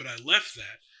Facebook, but I left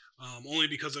that only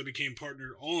because I became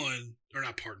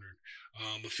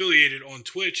affiliated on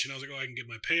Twitch. And I was like, I can get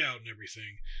my payout and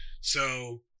everything.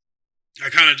 So I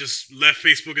kind of just left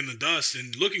Facebook in the dust.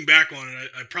 And looking back on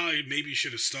it, I probably maybe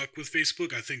should have stuck with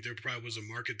Facebook. I think there probably was a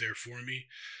market there for me.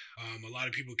 A lot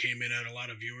of people came in, had a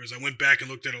lot of viewers. I went back and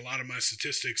looked at a lot of my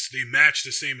statistics. They match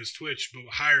the same as Twitch, but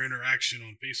higher interaction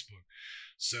on Facebook.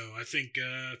 So I think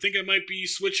I might be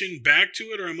switching back to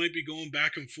it, or I might be going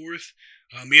back and forth.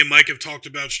 Me and Mike have talked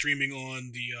about streaming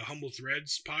on the Humble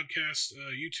Threads podcast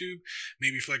YouTube,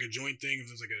 maybe for like a joint thing, if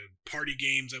there's like a party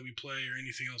games that we play or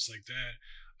anything else like that.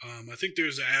 I think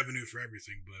there's an avenue for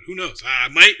everything, but who knows? I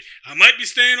might be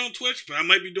staying on Twitch, but I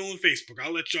might be doing Facebook.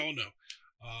 I'll let y'all know.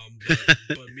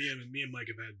 But me and Mike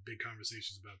have had big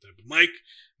conversations about that. But Mike,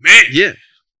 man, Yeah,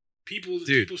 people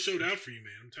dude. people showed out for you,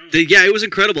 man. I'm telling you. Yeah, it was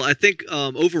incredible. I think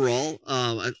overall,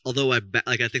 although I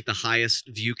think the highest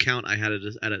view count I had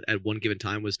at one given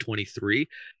time was 23.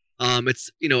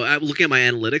 It's looking at my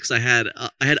analytics, I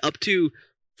had up to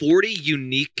 40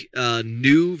 unique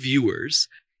new viewers,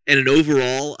 and in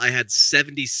overall I had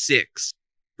 76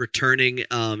 returning,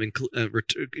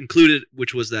 included,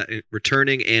 which was that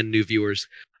returning and new viewers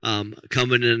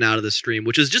coming in and out of the stream,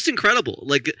 which is just incredible.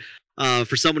 Like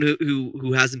for someone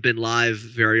who hasn't been live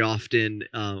very often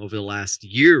over the last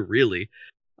year, really.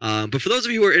 But for those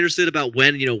of you who are interested about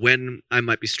when I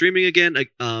might be streaming again,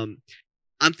 I'm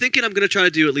thinking I'm going to try to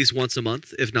do at least once a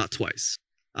month, if not twice.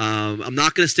 I'm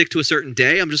not going to stick to a certain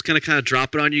day. I'm just going to kind of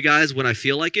drop it on you guys when I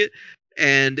feel like it.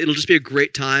 And it'll just be a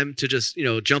great time to just,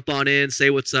 jump on in, say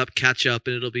what's up, catch up,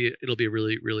 and it'll be a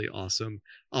really, really awesome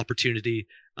opportunity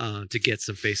to get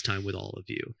some FaceTime with all of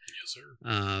you. Yes,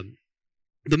 sir.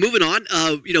 But moving on,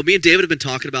 me and David have been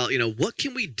talking about, what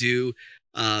can we do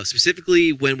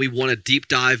specifically when we want to deep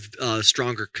dive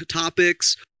stronger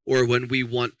topics, or when we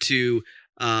want to,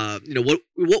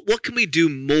 what can we do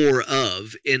more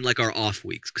of in like our off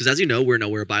weeks? Because as you know,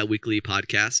 we're a bi-weekly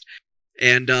podcast.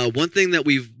 And one thing that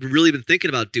we've really been thinking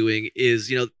about doing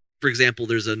is, for example,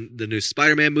 there's the new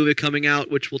Spider-Man movie coming out,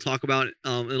 which we'll talk about in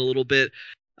a little bit.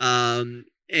 And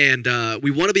we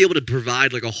want to be able to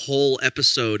provide like a whole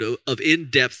episode of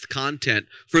in-depth content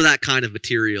for that kind of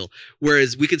material.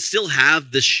 Whereas we can still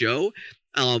have this show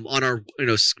on our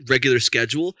regular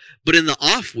schedule, but in the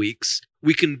off weeks,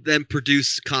 we can then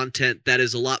produce content that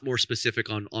is a lot more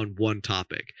specific on one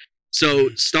topic. So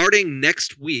starting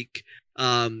next week,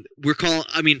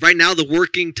 right now the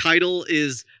working title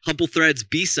is Humble Threads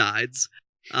B-Sides.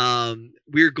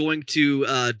 We're going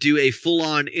to do a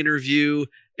full-on interview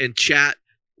and chat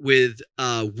with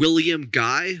William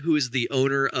Guy, who is the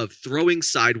owner of Throwing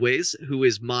Sideways, who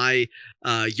is my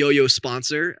yo-yo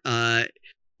sponsor.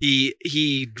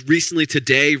 He recently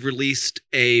today released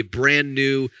a brand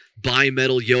new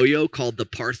bimetal yo-yo called the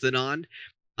Parthenon.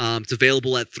 It's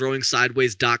available at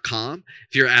throwingsideways.com.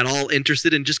 If you're at all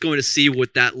interested in just going to see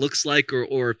what that looks like,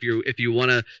 or if you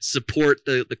want to support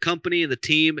the company and the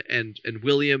team and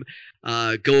William,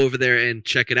 go over there and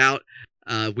check it out.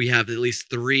 We have at least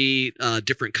 3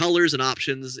 different colors and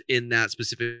options in that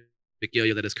specific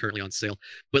yo-yo that is currently on sale.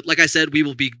 But like I said, we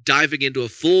will be diving into a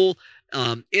full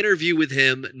interview with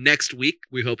him next week.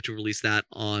 We hope to release that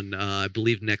on, I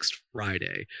believe, next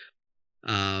Friday.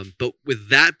 But with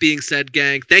that being said,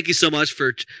 gang, thank you so much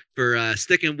for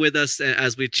sticking with us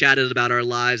as we chatted about our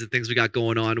lives and things we got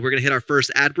going on. We're going to hit our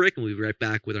first ad break, and we'll be right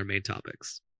back with our main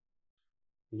topics.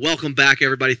 Welcome back,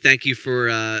 everybody. Thank you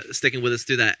for sticking with us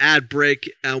through that ad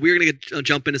break. We're going to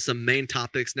jump into some main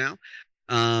topics now.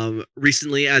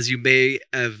 Recently, as you may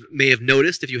have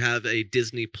noticed, if you have a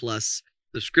Disney Plus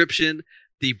subscription,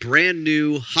 the brand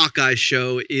new Hawkeye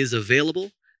show is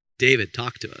available. David,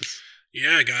 talk to us.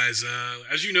 Yeah, guys.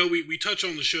 As you know, we touch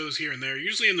on the shows here and there,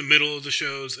 usually in the middle of the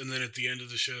shows and then at the end of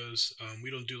the shows. We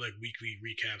don't do like weekly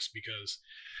recaps because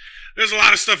there's a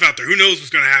lot of stuff out there. Who knows what's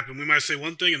going to happen? We might say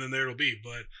one thing and then there it'll be.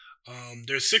 But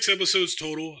there's 6 episodes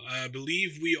total. I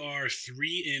believe we are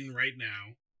 3 in right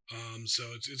now. So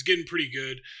it's getting pretty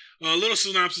good. A little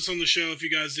synopsis on the show, if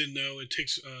you guys didn't know.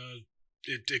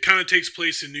 It kind of takes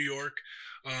place in New York.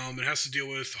 It has to deal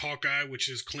with Hawkeye, which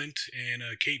is Clint, and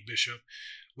Kate Bishop.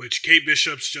 Which Kate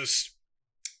Bishop's just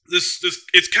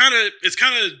it's kind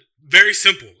of very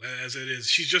simple as it is.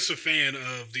 She's just a fan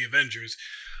of the Avengers.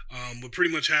 What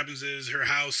pretty much happens is her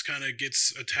house kind of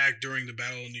gets attacked during the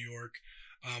Battle of New York,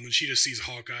 and she just sees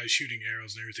Hawkeye shooting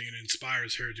arrows and everything, and it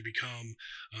inspires her to become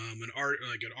an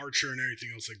archer and everything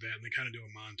else like that. And they kind of do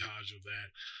a montage of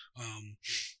that.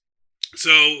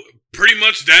 So pretty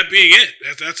much that being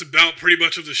it, that's about pretty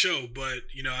much of the show. But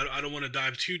I don't want to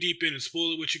dive too deep in and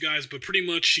spoil it with you guys. But pretty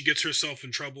much she gets herself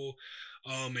in trouble,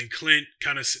 and Clint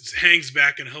kind of hangs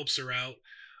back and helps her out.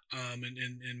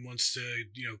 and wants to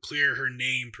clear her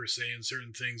name per se in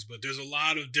certain things. But there's a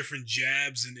lot of different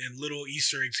jabs and little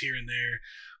Easter eggs here and there.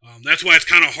 That's why it's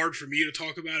kind of hard for me to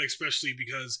talk about, especially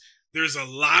because there's a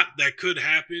lot that could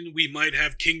happen. We might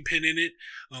have Kingpin in it.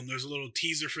 There's a little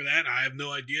teaser for that. I have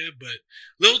no idea, but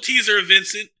little teaser of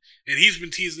Vincent, and he's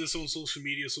been teasing us on social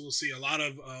media, so we'll see a lot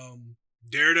of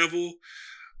Daredevil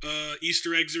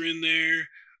Easter eggs are in there,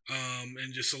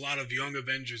 and just a lot of Young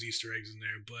Avengers Easter eggs in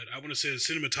there. But I want to say the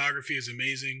cinematography is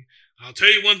amazing. I'll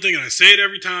tell you one thing, and I say it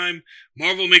every time: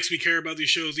 Marvel makes me care about these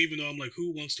shows, even though I'm like,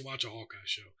 who wants to watch a Hawkeye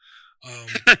show?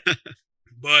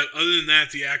 But other than that,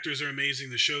 the actors are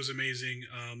amazing. The show's amazing.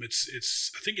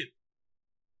 It's I think it.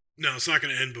 No, it's not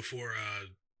going to end before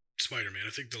Spider-Man.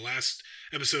 I think the last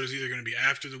episode is either going to be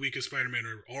after the week of Spider-Man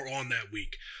or on that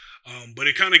week. But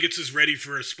it kind of gets us ready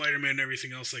for Spider-Man and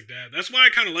everything else like that. That's why I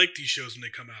kind of like these shows when they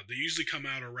come out. They usually come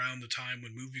out around the time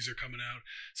when movies are coming out.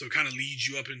 So it kind of leads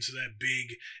you up into that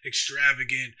big,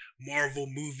 extravagant Marvel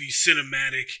movie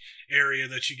cinematic area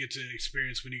that you get to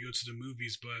experience when you go to the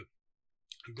movies. But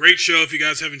a great show. If you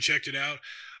guys haven't checked it out,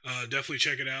 definitely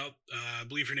check it out. I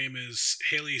believe her name is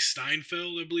Haley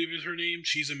Steinfeld, I believe is her name.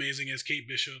 She's amazing as Kate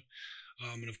Bishop.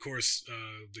 And of course,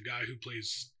 the guy who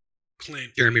plays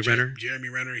Clint, Jeremy Renner. Jeremy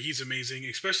Renner, he's amazing,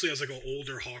 especially as like an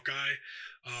older Hawkeye.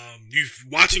 You've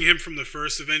watching him from the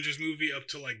first Avengers movie up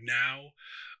to like now,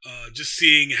 just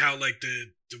seeing how like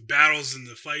the battles and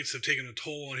the fights have taken a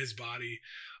toll on his body.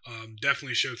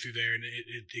 Definitely show through there, and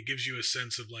it gives you a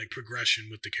sense of like progression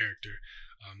with the character.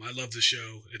 I love the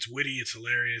show. It's witty, it's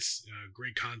hilarious,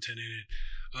 great content in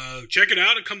it. Check it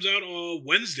out. It comes out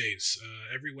Wednesdays.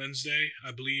 Every Wednesday,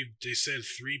 I believe they said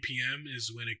 3 p.m.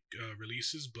 is when it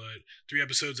releases, but 3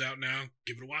 episodes out now.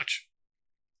 Give it a watch.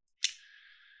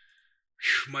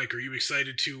 Whew, Mike, are you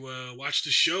excited to watch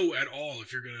the show at all?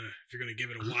 If you're gonna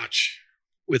give it a watch.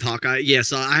 With Hawkeye, yeah.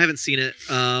 So I haven't seen it.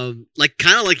 Like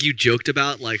kind of like you joked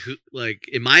about, like who, like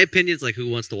in my opinion, it's like who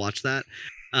wants to watch that?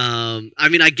 I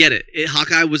mean, I get it.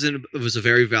 Hawkeye was a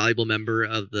very valuable member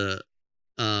of the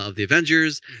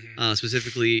Avengers,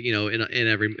 specifically,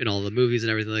 in all the movies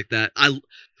and everything like that.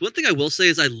 One thing I will say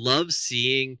is I love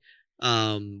seeing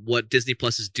what Disney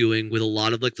Plus is doing with a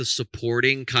lot of like the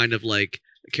supporting kind of like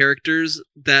characters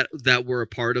that were a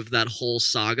part of that whole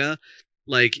saga.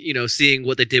 Like, seeing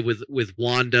what they did with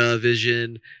Wanda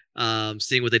Vision,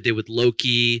 seeing what they did with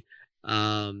Loki,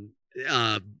 Black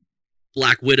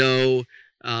Widow,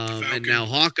 and now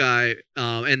Hawkeye,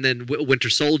 and then Winter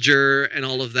Soldier and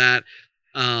all of that.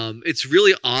 It's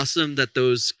really awesome that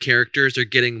those characters are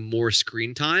getting more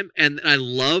screen time, and I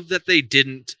love that they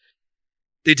didn't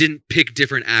pick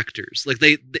different actors. Like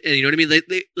and you know what I mean?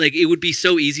 They like, it would be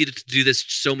so easy to do this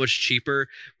so much cheaper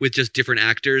with just different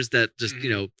actors that just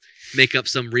make up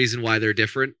some reason why they're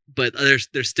different. But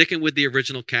they're sticking with the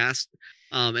original cast,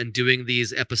 and doing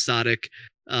these episodic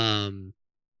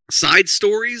side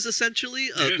stories essentially,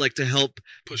 like to help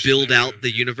build out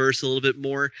the universe a little bit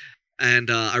more.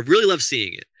 And I really love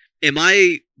seeing it. Am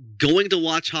I going to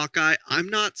watch Hawkeye? I'm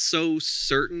not so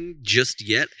certain just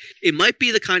yet. It might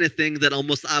be the kind of thing that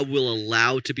almost I will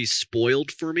allow to be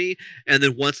spoiled for me, and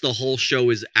then once the whole show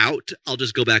is out, I'll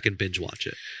just go back and binge watch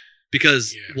it.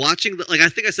 Because watching I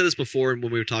think I said this before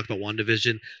when we were talking about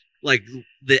WandaVision, like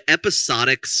the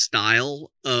episodic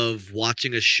style of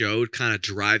watching a show kind of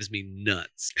drives me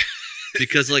nuts.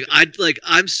 Because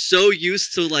I'm so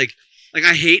used to like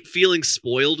I hate feeling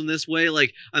spoiled in this way.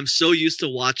 Like, I'm so used to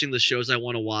watching the shows I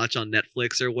want to watch on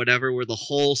Netflix or whatever, where the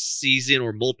whole season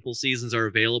or multiple seasons are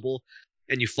available,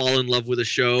 and you fall in love with a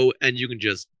show and you can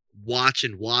just watch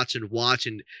and watch and watch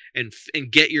and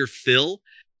get your fill.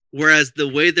 Whereas the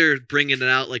way they're bringing it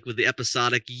out, like with the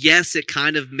episodic, yes, it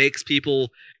kind of makes people,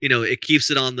 it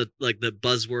keeps it on the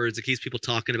buzzwords. It keeps people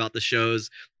talking about the shows,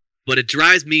 but it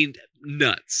drives me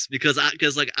nuts because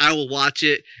I will watch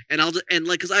it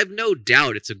because I have no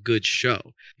doubt it's a good show,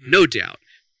 no doubt.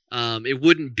 It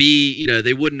wouldn't be,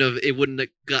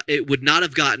 it would not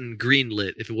have gotten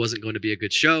greenlit if it wasn't going to be a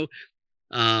good show.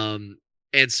 And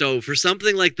so for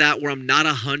something like that where I'm not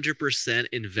 100%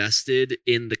 invested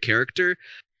in the character,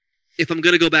 if I'm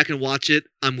going to go back and watch it,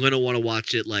 I'm going to want to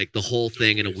watch it like the whole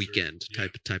thing in a weekend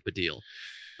type of deal.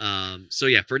 So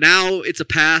yeah, for now it's a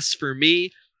pass for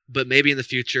me. But maybe in the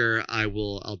future,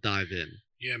 I'll dive in.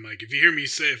 Yeah, Mike. If you hear me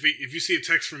say, if you see a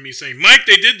text from me saying, "Mike,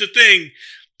 they did the thing,"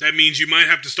 that means you might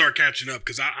have to start catching up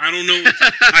because I don't know.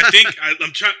 I think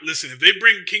I'm trying. Listen, if they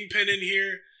bring Kingpin in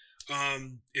here,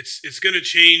 it's gonna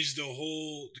change the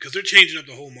whole because they're changing up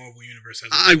the whole Marvel universe.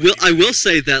 I will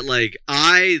say that like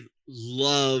I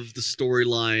love the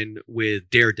storyline with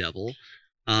Daredevil.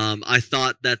 I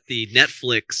thought that the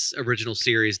Netflix original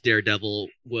series Daredevil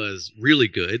was really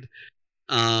good.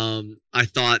 I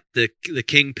thought the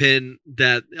Kingpin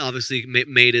that obviously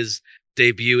made his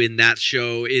debut in that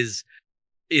show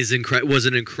was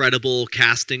an incredible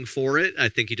casting for it. I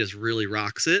think he just really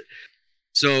rocks it.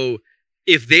 So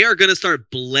if they are going to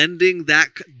start blending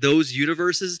those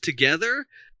universes together,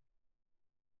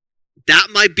 that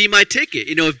might be my ticket.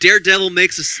 You know, if Daredevil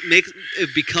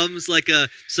it becomes like a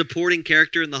supporting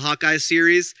character in the Hawkeye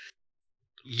series,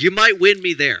 you might win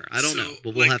me there. I don't know,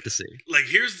 but we'll have to see. Like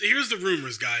here's the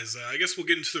rumors, guys. I guess we'll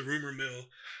get into the rumor mill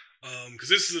because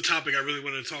this is a topic I really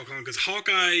wanted to talk on. Because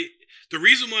Hawkeye, the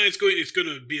reason why it's going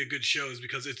to be a good show is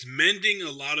because it's mending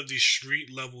a lot of these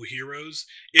street level heroes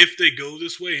if they go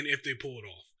this way and if they pull it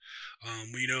off.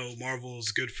 We know Marvel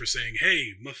is good for saying,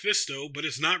 "Hey, Mephisto," but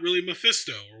it's not really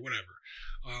Mephisto or whatever.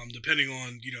 Depending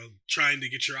on trying to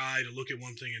get your eye to look at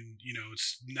one thing and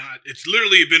it's not. It's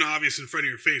literally been obvious in front of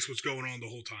your face what's going on the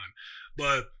whole time.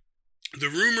 But the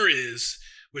rumor is,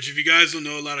 which if you guys don't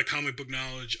know a lot of comic book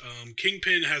knowledge,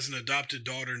 Kingpin has an adopted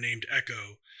daughter named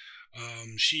Echo.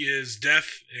 She is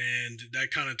deaf, and that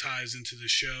kind of ties into the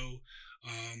show.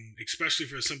 Especially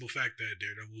for a simple fact that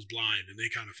Daredevil's blind and they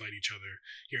kind of fight each other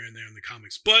here and there in the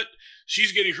comics. But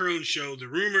she's getting her own show. The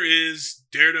rumor is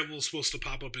Daredevil's supposed to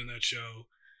pop up in that show.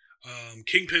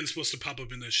 Kingpin's supposed to pop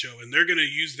up in that show, and they're going to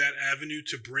use that avenue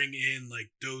to bring in like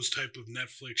those type of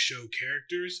Netflix show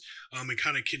characters and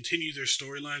kind of continue their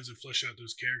storylines and flesh out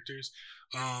those characters.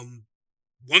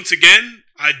 Once again,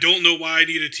 I don't know why I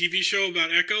need a TV show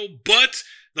about Echo, but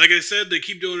like I said, they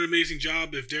keep doing an amazing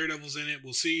job. If Daredevil's in it,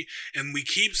 we'll see. And we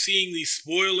keep seeing these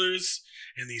spoilers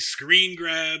and these screen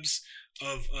grabs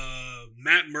of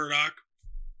Matt Murdock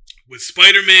with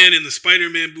Spider-Man in the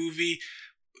Spider-Man movie.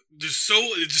 There's so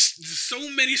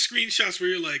many screenshots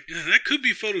where you're like, that could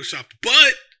be photoshopped,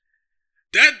 but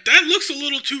that looks a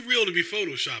little too real to be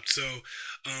photoshopped. So,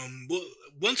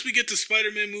 once we get to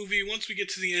Spider-Man movie, once we get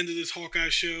to the end of this Hawkeye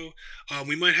show,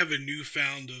 we might have a new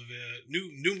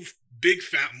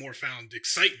more found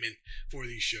excitement for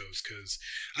these shows because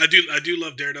I do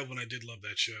love Daredevil and I did love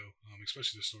that show,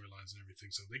 especially the storylines and everything.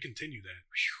 So they continue that.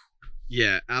 Whew.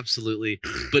 Yeah, absolutely.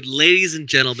 But ladies and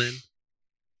gentlemen,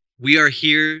 we are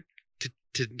here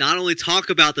to not only talk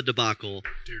about the debacle,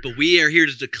 but we are here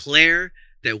to declare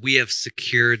that we have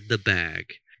secured the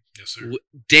bag. Yes, sir.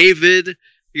 David,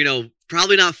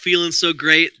 probably not feeling so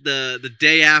great the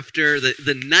day after,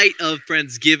 the night of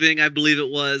Friendsgiving, I believe it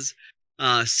was,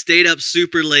 stayed up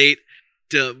super late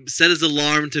to set his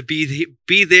alarm to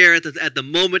be there at the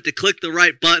moment to click the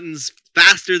right buttons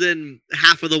faster than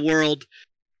half of the world.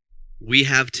 We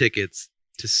have tickets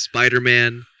to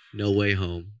Spider-Man No Way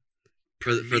Home.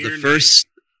 For the first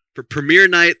premiere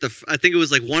night, I think it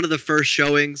was like one of the first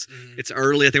showings. Mm-hmm. It's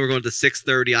early. I think we're going to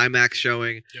 6:30 IMAX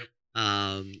showing. Yep.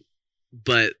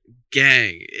 But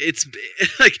gang, it's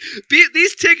like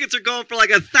these tickets are going for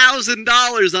like $1,000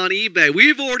 on eBay.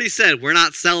 We've already said we're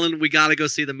not selling. We got to go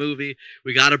see the movie.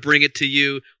 We got to bring it to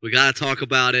you. We got to talk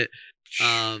about it.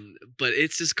 But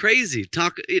it's just crazy.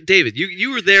 David,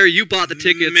 you were there. You bought the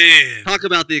tickets. Man, talk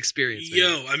about the experience. Man.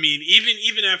 Yo, I mean,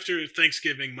 even after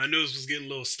Thanksgiving, my nose was getting a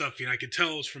little stuffy, and I could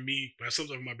tell it was from me. I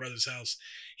slept over at my brother's house.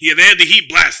 They had the heat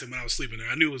blasting when I was sleeping there.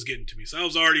 I knew it was getting to me, so I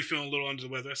was already feeling a little under the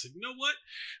weather. I said, you know what,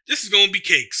 this is gonna be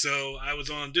cake. So I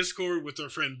was on Discord with our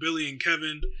friend Billy and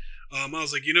Kevin. I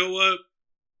was like, you know what?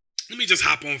 Let me just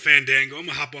hop on Fandango. I'm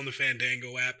going to hop on the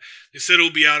Fandango app. They said it'll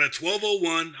be out at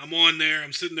 12:01. I'm on there.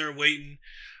 I'm sitting there waiting.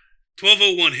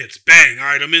 12:01 hits. Bang. All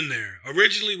right, I'm in there.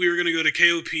 Originally, we were going to go to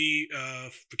KOP,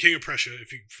 for King of Prussia,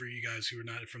 for you guys who are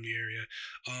not from the area,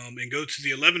 and go to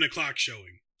the 11 o'clock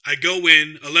showing. I go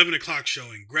in, 11 o'clock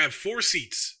showing, grab 4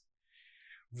 seats.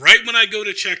 Right when I go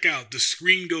to check out, the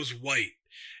screen goes white.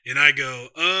 And I go,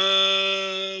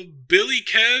 Billy,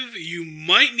 Kev, you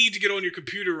might need to get on your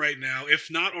computer right now, if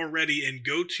not already, and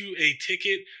go to a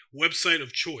ticket website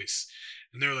of choice.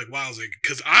 And they're like, wow, I was like,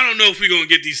 because I don't know if we're going to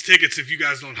get these tickets if you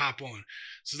guys don't hop on.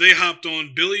 So they hopped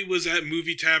on. Billy was at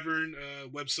Movie Tavern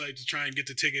website to try and get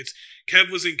the tickets.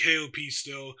 Kev was in KOP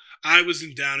still. I was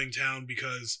in Downingtown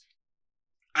because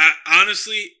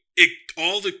honestly,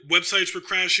 all the websites were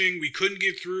crashing. We couldn't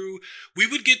get through. We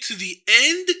would get to the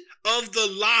end of the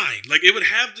line. Like, it would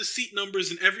have the seat numbers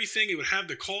and everything. It would have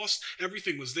the cost.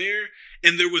 Everything was there.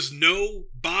 And there was no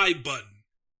buy button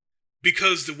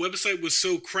because the website was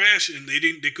so crashed and they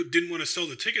didn't want to sell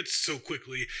the tickets so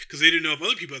quickly because they didn't know if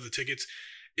other people had the tickets.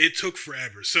 It took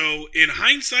forever. So in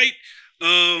hindsight,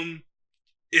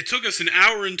 it took us an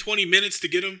hour and 20 minutes to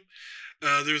get them.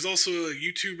 There's also a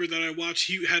YouTuber that I watched.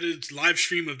 He had a live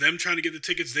stream of them trying to get the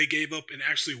tickets. They gave up and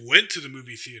actually went to the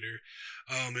movie theater.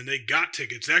 and they got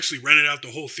tickets. They actually rented out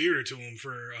the whole theater to him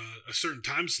for a certain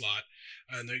time slot.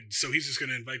 So he's just going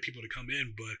to invite people to come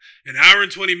in. But an hour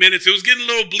and 20 minutes, it was getting a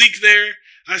little bleak there.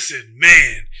 I said,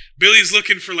 man, Billy's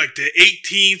looking for like the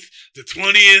 18th, the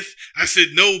 20th. I said,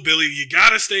 no, Billy, you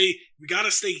got to stay. We got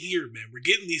to stay here, man. We're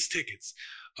getting these tickets.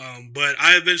 But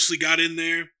I eventually got in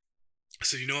there. I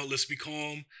said, you know what? Let's be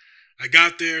calm. I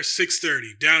got there,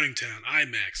 6:30, Downingtown,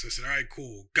 IMAX. I said, all right,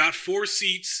 cool. Got 4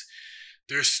 seats.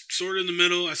 They're sort of in the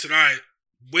middle. I said, all right.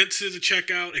 Went to the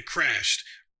checkout. It crashed.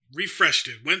 Refreshed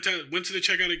it. Went to the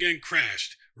checkout again.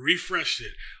 Crashed. Refreshed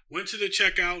it. Went to the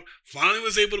checkout. Finally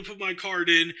was able to put my card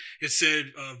in. It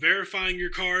said, verifying your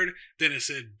card. Then it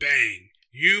said, bang.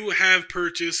 You have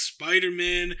purchased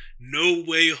Spider-Man No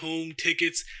Way Home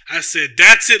tickets. I said,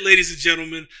 that's it, ladies and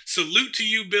gentlemen. Salute to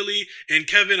you, Billy and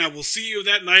Kevin. I will see you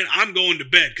that night. I'm going to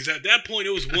bed. Because at that point,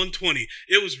 it was 1:20.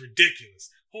 It was ridiculous.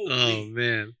 Holy. Oh,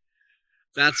 man.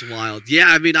 That's wild. Yeah,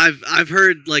 I mean, I've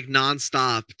heard like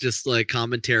nonstop just like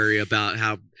commentary about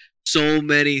how so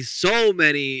many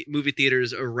movie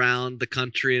theaters around the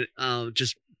country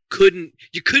just couldn't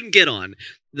get on.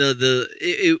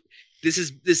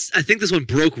 This I think this one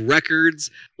broke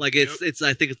records. Like it's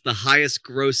I think it's the highest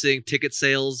grossing ticket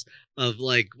sales of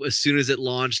like as soon as it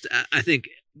launched. I think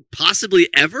possibly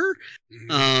ever.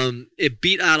 Mhm. It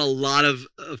beat out a lot of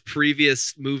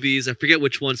previous movies. I forget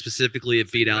which one specifically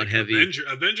it beat out heavy.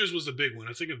 Avengers was the big one.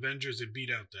 I think Avengers, it beat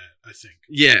out that, I think.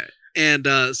 Yeah. And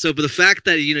but the fact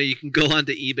that you can go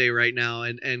onto eBay right now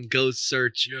and go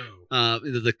search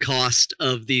the cost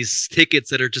of these tickets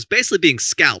that are just basically being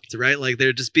scalped, right? Like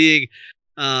they're just being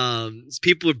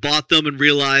people have bought them and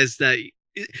realized that,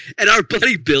 and our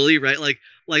buddy Billy, right? Like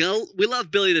we love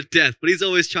Billy to death, but he's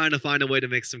always trying to find a way to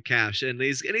make some cash, and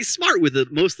he's smart with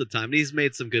it most of the time. And he's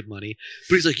made some good money,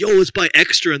 but he's like, "Yo, let's buy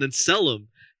extra and then sell them."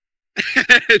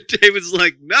 David's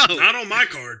like, "No, not on my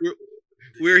card.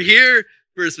 We're here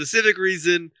for a specific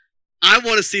reason. I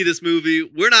want to see this movie.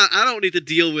 I don't need to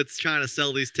deal with trying to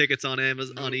sell these tickets on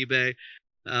Amazon, on eBay."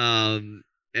 But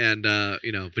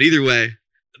either way,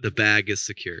 the bag is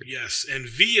secured. Yes, and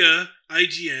via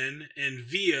IGN and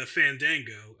via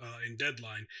Fandango in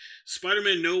Deadline,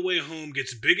 Spider-Man No Way Home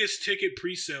gets biggest ticket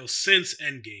pre-sale since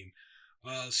Endgame.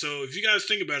 So if you guys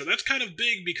think about it, that's kind of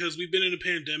big because we've been in a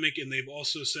pandemic, and they've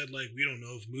also said, like, we don't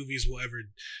know if movies will ever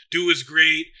do as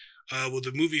great. Will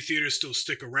the movie theaters still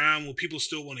stick around? Will people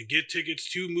still want to get tickets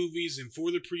to movies and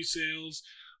for the pre-sales,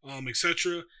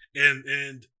 etc.?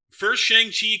 And first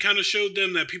Shang-Chi kind of showed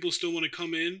them that people still want to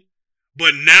come in.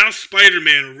 But now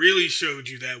Spider-Man really showed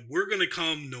you that we're going to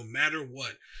come no matter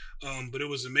what. But it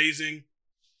was amazing.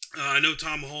 I know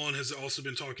Tom Holland has also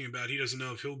been talking about he doesn't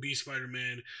know if he'll be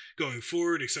Spider-Man going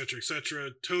forward, etc.,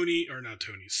 etc.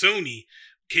 Sony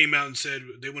came out and said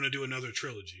they want to do another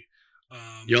trilogy.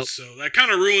 So that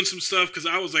kind of ruined some stuff because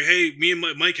I was like, hey, me and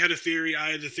Mike had a theory.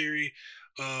 I had a theory.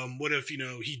 What if,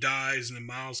 he dies and then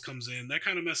Miles comes in? That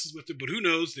kind of messes with it, but who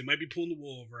knows? They might be pulling the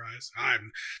wool over our eyes.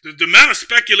 The amount of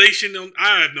speculation,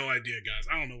 I have no idea, guys.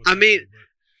 I don't know what's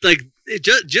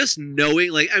just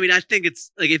knowing, I think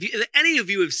it's like if any of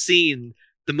you have seen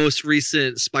the most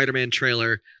recent Spider-Man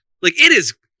trailer, like it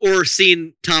is, or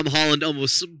seen Tom Holland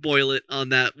almost spoil it on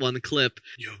that one clip.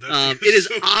 It is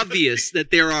so obvious that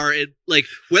there are, like,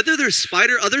 whether there's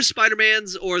other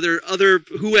Spider-Mans or there are other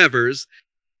whoever's,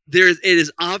 it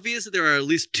is obvious that there are at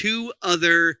least 2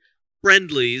 other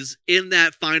friendlies in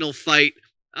that final fight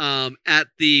at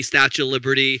the Statue of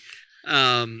Liberty.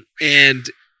 And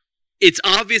it's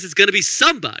obvious it's going to be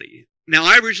somebody. Now,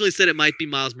 I originally said it might be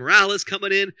Miles Morales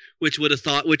coming in, which would have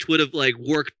like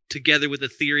worked together with the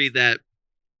theory that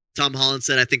Tom Holland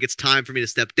said, I think it's time for me to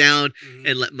step down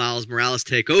and let Miles Morales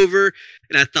take over.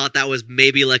 And I thought that was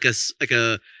maybe like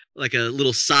a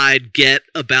little side get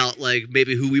about like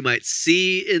maybe who we might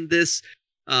see in this.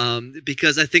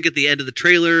 Because I think at the end of the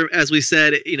trailer, as we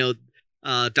said,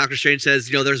 Doctor Strange says,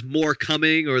 there's more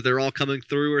coming, or they're all coming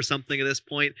through or something at this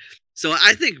point. So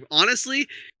I think honestly,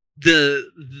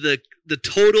 the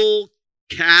total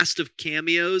cast of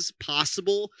cameos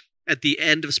possible at the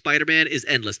end of Spider-Man is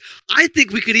endless. I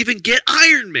think we could even get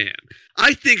Iron Man.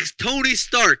 I think Tony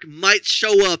Stark might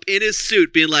show up in his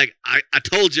suit being like, I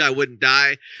told you I wouldn't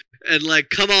die, and like,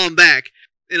 come on back.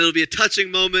 And it'll be a touching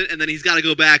moment, and then he's got to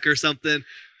go back or something,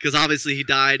 because obviously he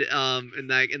died in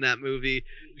that movie.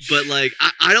 But like,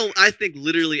 I think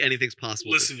literally anything's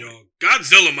possible. Listen, y'all,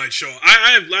 Godzilla might show up.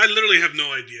 I literally have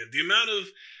no idea. The amount of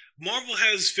Marvel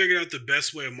has figured out the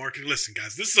best way of marketing. Listen,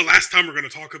 guys, this is the last time we're going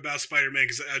to talk about Spider-Man,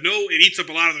 because I know it eats up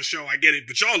a lot of the show. I get it,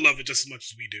 but y'all love it just as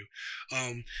much as we do.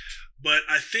 But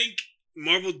I think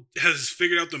Marvel has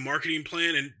figured out the marketing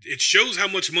plan, and it shows how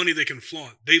much money they can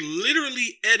flaunt. They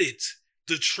literally edit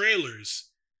the trailers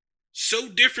so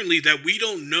differently that we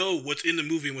don't know what's in the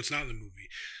movie and what's not in the movie.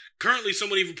 Currently,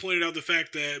 someone even pointed out the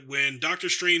fact that when Doctor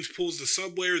Strange pulls the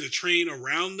subway or the train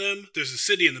around them, there's a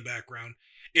city in the background.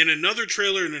 In another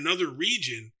trailer in another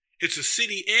region, it's a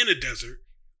city and a desert.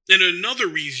 In another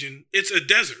region, it's a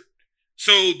desert.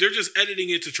 So they're just editing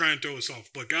it to try and throw us off.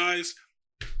 But guys,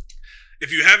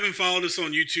 if you haven't followed us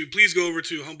on YouTube, please go over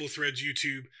to Humble Threads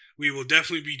YouTube. We will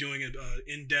definitely be doing an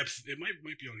in-depth. It might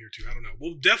be on here too. I don't know.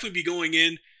 We'll definitely be going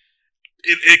in.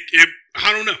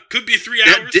 I don't know. Could be 3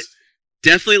 hours.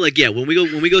 Definitely, like, yeah. When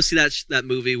we go see that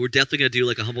movie, we're definitely gonna do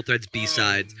like a Humble Threads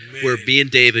B-sides where me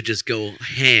and David just go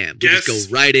ham. We just go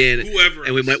right in, whoever,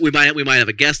 and we might have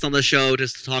a guest on the show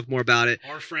just to talk more about it.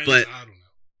 Our friends, but I don't know.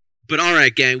 But all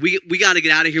right, gang, we got to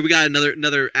get out of here. We got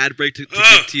another ad break to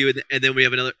give to you, and then we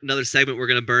have another segment we're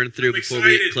gonna burn through before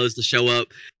we close the show up.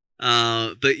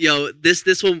 But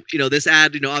this one, this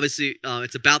ad, obviously,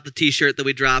 it's about the T-shirt that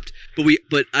we dropped,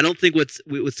 but I don't think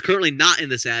what's currently not in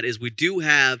this ad is we do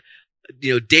have,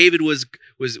 David was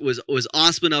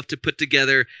awesome enough to put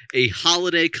together a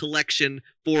holiday collection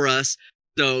for us.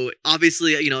 So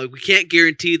obviously, we can't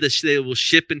guarantee that they will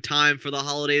ship in time for the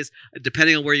holidays,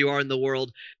 depending on where you are in the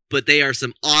world. But they are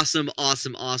some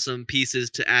awesome pieces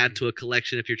to add to a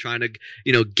collection if you're trying to,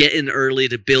 get in early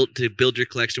to build your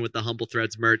collection with the Humble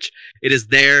Threads merch. It is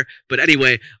there. But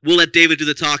anyway, we'll let David do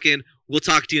the talking. We'll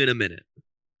talk to you in a minute.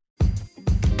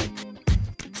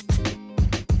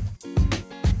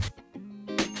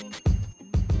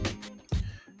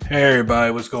 Hey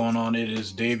everybody, what's going on? It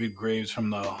is David Graves from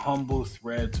the Humble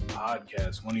Threads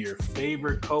podcast, one of your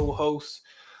favorite co-hosts.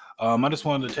 I just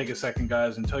wanted to take a second,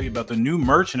 guys, and tell you about the new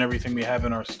merch and everything we have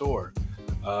in our store.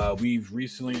 We've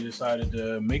recently decided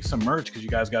to make some merch because you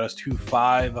guys got us to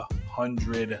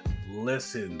 500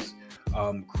 listens.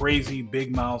 Crazy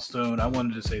big milestone. I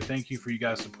wanted to say thank you for you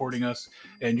guys supporting us.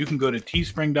 And you can go to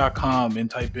teespring.com and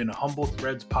type in Humble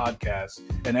Threads Podcast,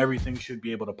 and everything should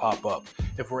be able to pop up.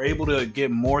 If we're able to get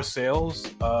more sales,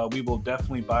 we will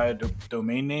definitely buy a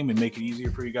domain name and make it easier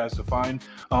for you guys to find.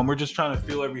 We're just trying to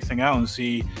feel everything out and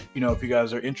see, if you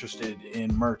guys are interested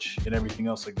in merch and everything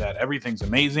else like that. Everything's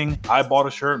amazing. I bought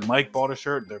a shirt. Mike bought a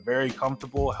shirt. They're very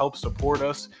comfortable. Help support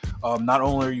us. Not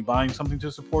only are you buying something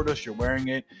to support us, you're wearing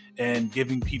it and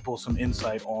giving people some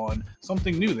insight on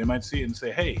something new. They might see it and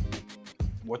say, hey,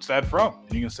 what's that from?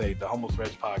 And you can say the Humble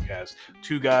Threads Podcast.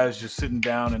 Two guys just sitting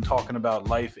down and talking about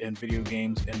life and video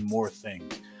games and more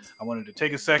things. I wanted to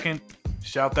take a second,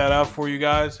 shout that out for you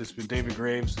guys. It's been David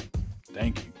Graves.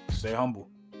 Thank you. Stay humble.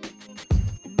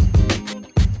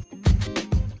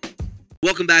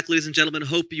 Welcome back, ladies and gentlemen.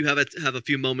 Hope you have a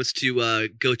few moments to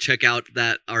go check out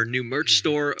our new merch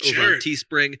store over on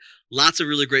Teespring. Lots of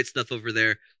really great stuff over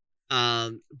there.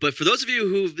 But for those of you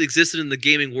who've existed in the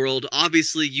gaming world,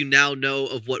 obviously you now know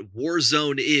of what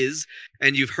Warzone is,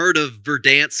 and you've heard of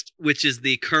Verdansk, which is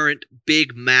the current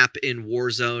big map in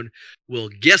Warzone. Well,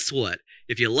 guess what?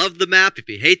 If you love the map, if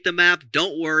you hate the map,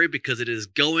 don't worry, because it is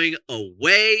going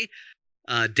away.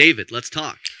 David, let's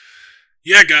talk.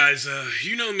 Yeah, guys,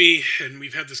 you know me, and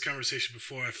we've had this conversation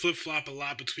before. I flip-flop a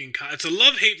lot between... It's a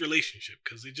love-hate relationship,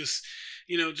 because they just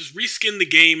reskin the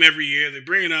game every year. They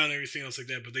bring it out and everything else like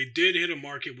that, but they did hit a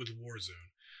market with Warzone.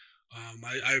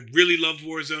 I really loved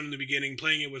Warzone in the beginning,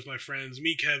 playing it with my friends,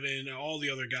 me, Kevin, all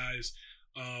the other guys,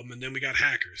 and then we got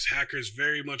hackers. Hackers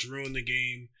very much ruined the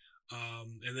game,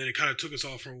 and then it kind of took us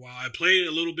off for a while. I play it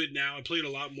a little bit now. I play it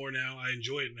a lot more now. I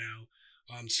enjoy it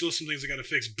now. Still some things I got to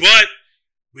fix, but...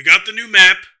 we got the new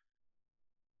map.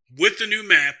 With the new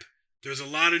map, there's a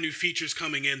lot of new features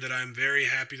coming in that I'm very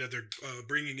happy that they're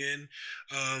bringing in.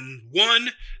 One,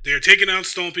 they're taking out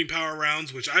stomping power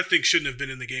rounds, which I think shouldn't have been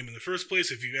in the game in the first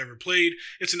place. If you've ever played,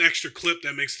 it's an extra clip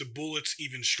that makes the bullets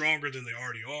even stronger than they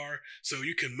already are. So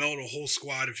you can melt a whole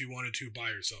squad if you wanted to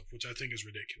by yourself, which I think is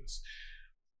ridiculous.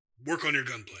 Work on your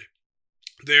gunplay.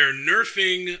 They're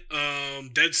nerfing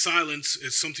dead silence.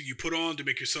 It's something you put on to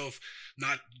make yourself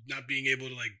not being able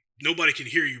to, nobody can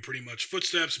hear you pretty much.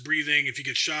 Footsteps, breathing. If you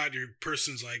get shot, your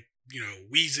person's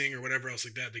wheezing or whatever else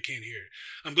like that. They can't hear it.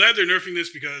 I'm glad they're nerfing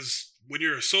this because when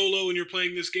you're a solo and you're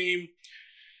playing this game,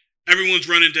 everyone's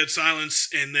running dead silence,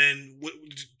 and then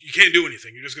you can't do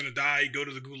anything. You're just going to die, go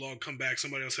to the gulag, come back.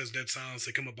 Somebody else has dead silence.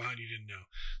 They come up behind you, didn't know.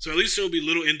 So at least there'll be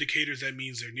little indicators that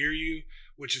means they're near you,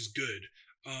 which is good.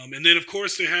 And then, of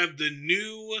course, they have the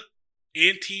new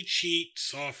anti-cheat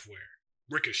software.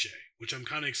 Ricochet, which I'm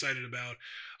kind of excited about.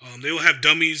 They will have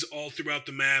dummies all throughout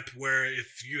the map where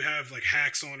if you have like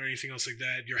hacks on or anything else like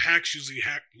that, your hacks usually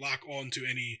lock onto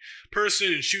any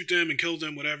person and shoot them and kill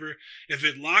them, whatever. If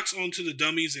it locks onto the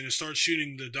dummies and it starts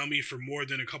shooting the dummy for more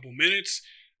than a couple minutes,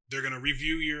 they're going to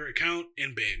review your account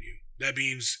and ban you. That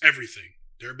means everything.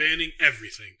 They're banning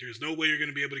everything. There's no way you're going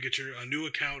to be able to get a new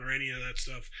account or any of that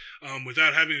stuff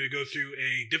without having to go through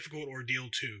a difficult ordeal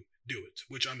to do it,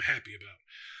 which I'm happy about.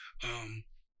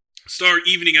 Start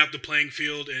evening out the playing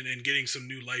field and getting some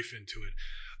new life into it.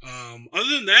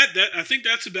 Other than that, I think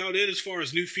that's about it as far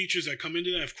as new features that come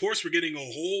into that. Of course, we're getting a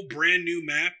whole brand new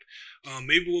map.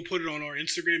 Maybe we'll put it on our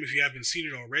Instagram if you haven't seen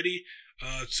it already.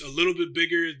 It's a little bit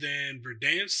bigger than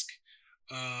Verdansk.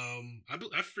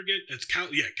 I forget. It's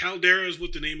Caldera is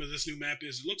what the name of this new map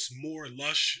is. It looks more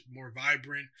lush, more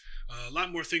vibrant, a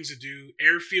lot more things to do.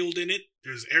 Airfield in it.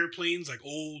 There's airplanes, like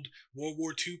old World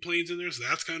War II planes in there, so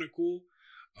that's kind of cool.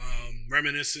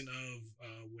 Reminiscent of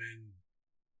when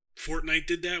Fortnite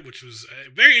did that, which was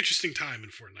a very interesting time in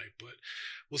Fortnite, but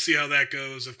we'll see how that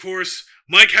goes. Of course,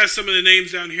 Mike has some of the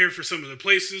names down here for some of the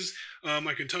places.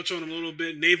 I can touch on them a little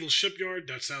bit. Naval Shipyard,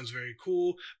 that sounds very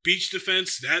cool. Beach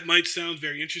Defense, that might sound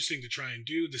very interesting to try and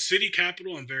do. The City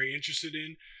Capital, I'm very interested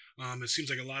in. It seems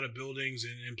like a lot of buildings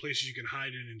and places you can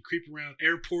hide in and creep around.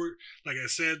 Airport, like I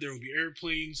said, there will be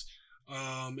airplanes.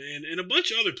 And a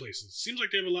bunch of other places. Seems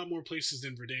like they have a lot more places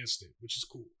than Verdansk did, which is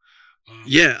cool.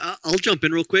 I'll jump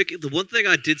in real quick. The one thing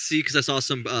I did see, because I saw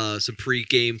some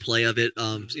pre-game play of it,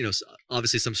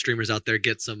 obviously some streamers out there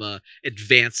get some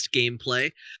advanced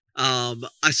gameplay.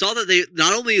 I saw that they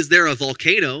not only is there a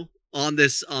volcano on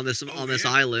this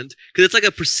island, because it's like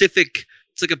a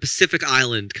Pacific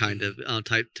island kind of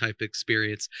type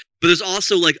experience, but there's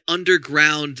also like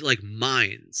underground like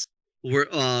mines where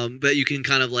that you can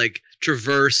kind of like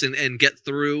traverse and get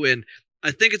through, and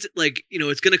I think it's like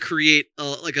it's going to create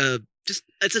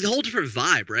it's a whole different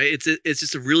vibe, right? It's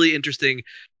just a really interesting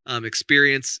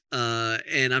experience,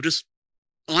 and I'm just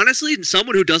honestly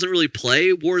someone who doesn't really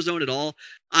play Warzone at all.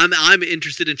 I'm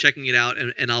interested in checking it out,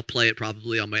 and I'll play it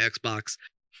probably on my Xbox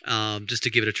just to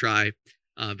give it a try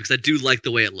because I do like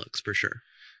the way it looks for sure.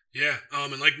 Yeah,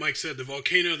 and like Mike said, the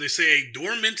volcano, they say a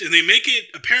dormant, and they make it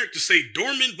apparent to say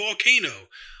dormant volcano.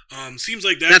 Seems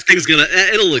like that thing's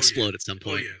it'll explode at some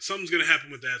point. Oh yeah, something's gonna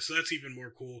happen with that, so that's even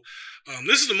more cool.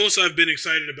 This is the most I've been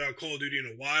excited about Call of Duty in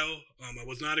a while. I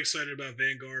was not excited about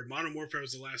Vanguard. Modern Warfare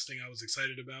was the last thing I was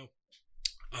excited about.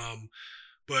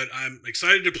 But I'm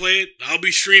excited to play it. I'll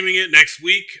be streaming it next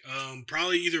week,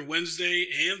 probably either Wednesday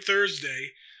and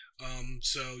Thursday.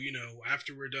 So,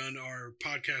 after we're done our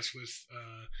podcast with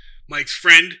Mike's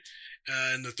friend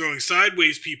and the Throwing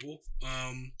Sideways people,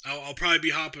 I'll probably be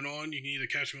hopping on. You can either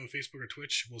catch me on Facebook or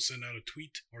Twitch. We'll send out a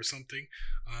tweet or something.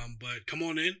 But come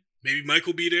on in. Maybe Mike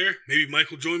will be there. Maybe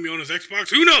Mike will join me on his Xbox.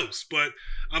 Who knows? But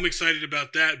I'm excited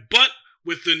about that. But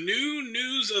with the new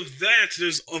news of that,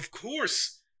 there's, of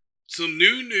course, some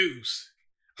new news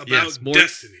about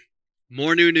Destiny.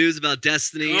 More new news about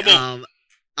Destiny.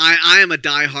 I am a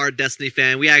diehard Destiny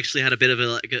fan. We actually had a bit of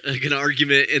an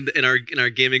argument in our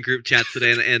gaming group chat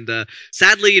today, and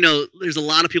sadly, there's a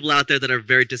lot of people out there that are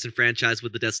very disenfranchised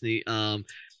with the Destiny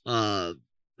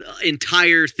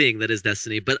entire thing that is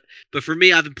Destiny. But for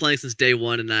me, I've been playing since day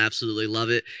one, and I absolutely love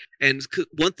it. And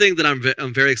one thing that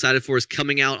I'm very excited for is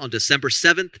coming out on December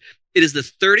 7th. It is the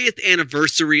 30th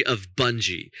anniversary of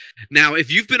Bungie. Now, if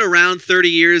you've been around 30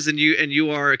 years and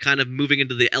you are kind of moving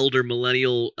into the elder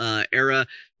millennial era,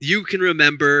 you can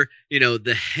remember,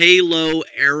 the Halo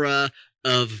era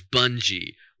of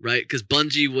Bungie, right? Because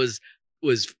Bungie was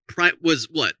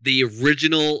what the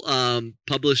original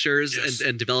publishers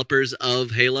and developers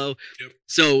of Halo. Yep.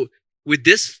 So with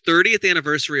this 30th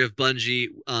anniversary of Bungie,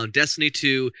 Destiny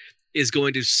 2 is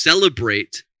going to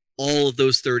celebrate all of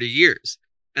those 30 years.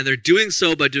 And they're doing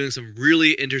so by doing some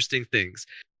really interesting things.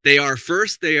 They're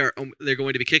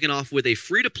going to be kicking off with a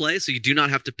free-to-play, so you do not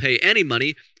have to pay any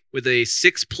money, with a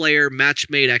 6-player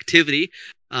match-made activity.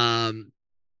 In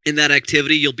that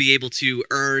activity, you'll be able to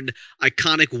earn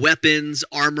iconic weapons,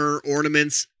 armor,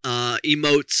 ornaments,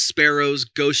 emotes, sparrows,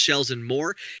 ghost shells, and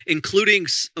more, including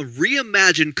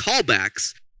reimagined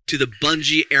callbacks to the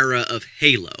Bungie era of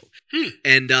Halo.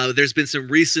 And there's been some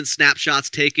recent snapshots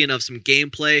taken of some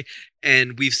gameplay,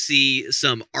 and we see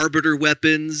some Arbiter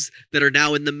weapons that are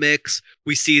now in the mix.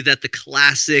 We see that the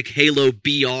classic Halo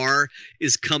BR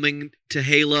is coming to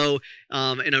Halo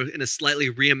in a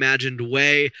slightly reimagined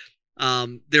way.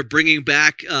 They're bringing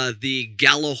back the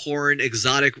Gjallarhorn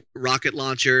exotic rocket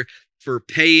launcher for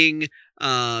paying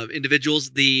individuals.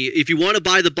 If you want to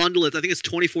buy the bundle, I think it's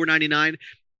 $24.99.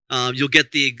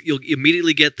 You'll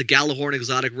immediately get the Gjallarhorn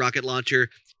exotic rocket launcher.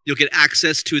 You'll get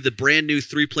access to the brand new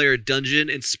 3-player dungeon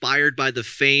inspired by the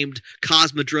famed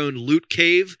Cosmodrome loot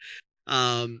cave.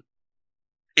 And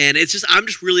I'm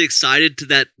just really excited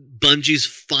that Bungie's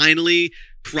finally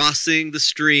crossing the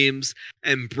streams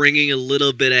and bringing a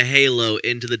little bit of Halo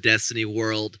into the Destiny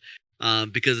world.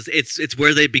 Because it's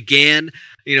where they began.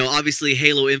 Obviously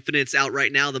Halo Infinite's out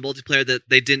right now, the multiplayer that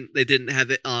they didn't have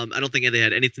it. I don't think they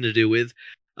had anything to do with.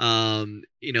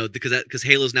 Because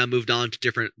Halo's now moved on to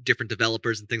different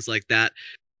developers and things like that.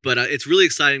 But it's really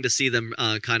exciting to see them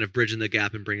kind of bridging the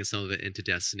gap and bringing some of it into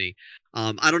Destiny.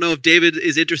 I don't know if David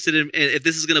is interested in if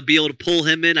this is going to be able to pull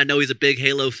him in. I know he's a big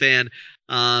Halo fan.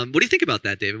 What do you think about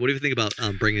that, David? What do you think about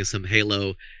bringing some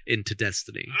Halo into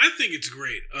Destiny? I think it's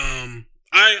great.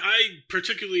 I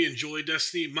particularly enjoy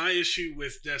Destiny. My issue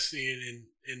with Destiny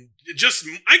and just,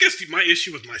 I guess my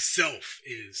issue with myself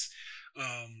is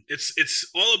it's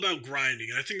all about grinding.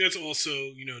 And I think that's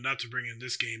also, not to bring in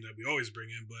this game that we always bring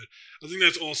in, but I think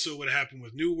that's also what happened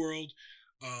with New World,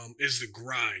 is the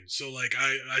grind. So like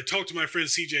I talked to my friend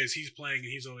CJ as he's playing,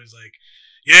 and he's always like,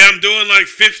 yeah, I'm doing like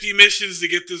 50 missions to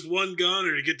get this one gun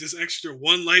or to get this extra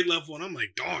one light level. And I'm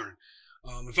like, darn.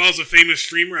 If I was a famous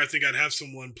streamer, I think I'd have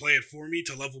someone play it for me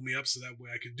to level me up so that way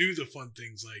I could do the fun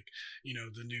things like,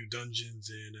 the new dungeons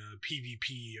and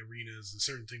PvP arenas and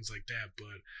certain things like that.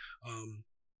 But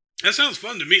that sounds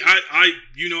fun to me.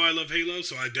 I love Halo,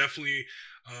 so I definitely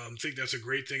think that's a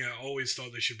great thing. I always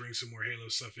thought they should bring some more Halo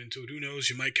stuff into it. Who knows?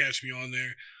 You might catch me on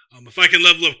there. If I can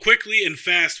level up quickly and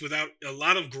fast without a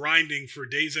lot of grinding for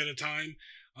days at a time,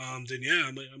 then yeah,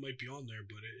 I might be on there.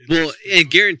 But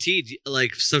and guaranteed,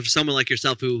 like so someone like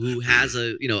yourself who has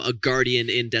a guardian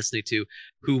in Destiny 2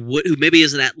 who maybe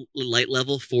isn't at light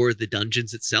level for the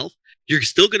dungeons itself, you're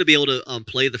still going to be able to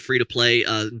play the free to play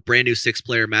brand new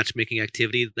 6-player matchmaking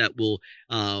activity that will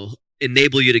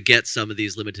enable you to get some of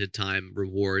these limited time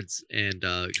rewards and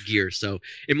gear. So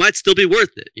it might still be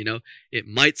worth it. It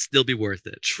might still be worth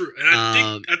it. True,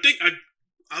 and I think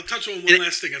I'll touch on one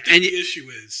last thing. I think the issue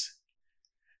is,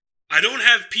 I don't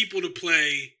have people to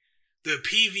play the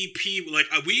PvP. Like,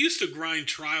 we used to grind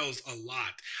Trials a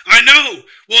lot. I know.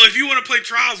 Well, if you want to play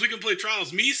Trials, we can play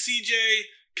Trials. Me, CJ,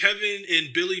 Kevin,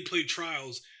 and Billy played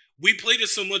Trials. We played it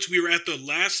so much we were at the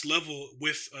last level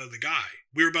with the guy.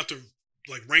 We were about to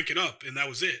rank it up, and that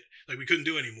was it. Like, we couldn't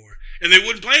do anymore. And they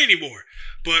wouldn't play anymore.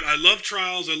 But I love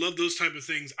Trials. I love those type of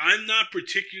things. I'm not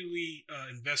particularly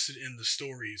invested in the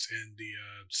stories and the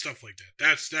stuff like that.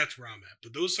 That's where I'm at.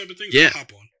 But those type of things, I'll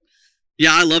hop on.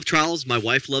 Yeah, I love Trials. My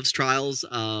wife loves Trials.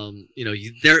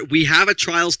 We have a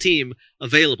Trials team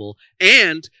available.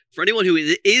 And for anyone who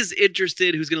is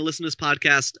interested, who's going to listen to this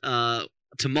podcast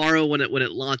tomorrow when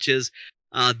it launches,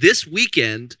 this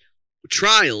weekend,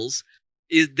 Trials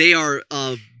they are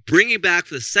bringing back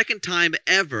for the second time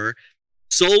ever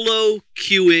solo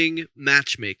queuing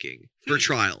matchmaking for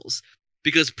Trials.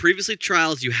 Because previously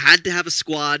Trials, you had to have a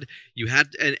squad,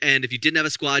 and if you didn't have a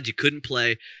squad, you couldn't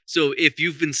play. So if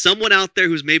you've been someone out there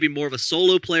who's maybe more of a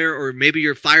solo player, or maybe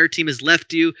your fire team has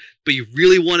left you, but you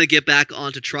really want to get back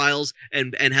onto Trials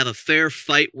and have a fair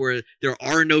fight where there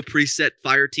are no preset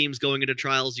fire teams going into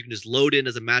Trials, you can just load in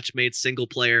as a match-made single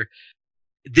player.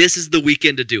 This is the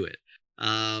weekend to do it.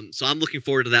 So I'm looking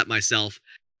forward to that myself.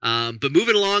 But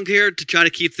moving along here to try to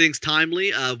keep things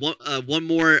timely, one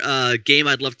more game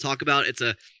I'd love to talk about. It's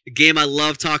a game I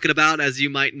love talking about, as you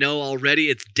might know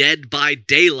already. It's Dead by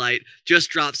Daylight.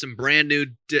 Just dropped some brand new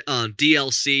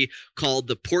DLC called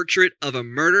The Portrait of a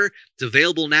Murder. It's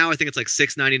available now. I think it's like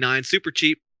 $6.99, super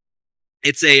cheap.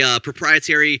 It's a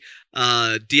proprietary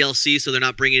DLC, so they're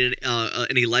not bringing in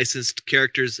any licensed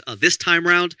characters this time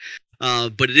around.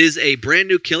 But it is a brand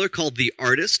new killer called The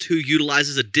Artist, who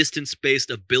utilizes a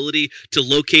distance-based ability to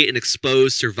locate and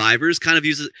expose survivors. Kind of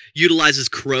utilizes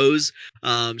crows.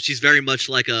 She's very much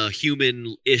like a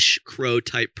human-ish crow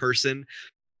type person.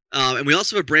 And we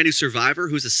also have a brand new survivor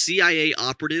who's a CIA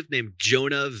operative named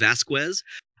Jonah Vasquez,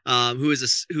 who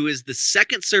is the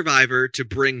second survivor to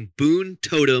bring Boon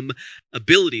Totem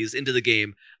abilities into the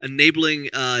game, enabling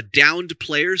downed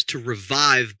players to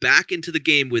revive back into the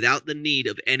game without the need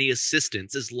of any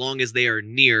assistance, as long as they are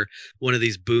near one of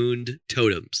these booned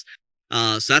totems.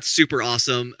 So that's super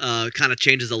awesome. Kind of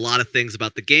changes a lot of things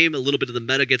about the game. A little bit of the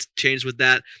meta gets changed with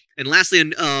that. And lastly,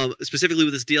 and specifically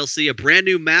with this DLC, a brand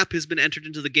new map has been entered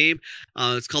into the game.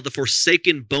 It's called the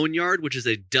Forsaken Boneyard, which is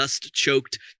a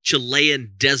dust-choked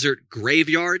Chilean desert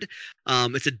graveyard.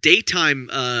 It's a daytime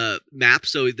map,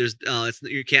 so there's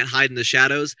you can't hide in the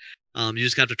shadows. You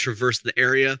just have to traverse the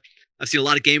area. I've seen a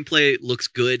lot of gameplay. It looks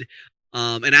good.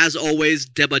 And as always,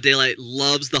 Dead by Daylight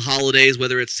loves the holidays,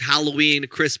 whether it's Halloween,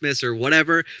 Christmas, or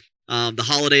whatever. The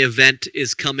holiday event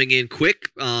is coming in quick,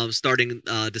 starting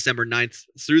December 9th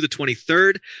through the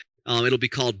 23rd. It'll be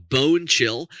called Bone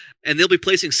Chill, and they'll be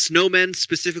placing snowmen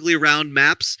specifically around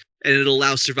maps, and it'll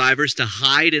allow survivors to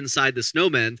hide inside the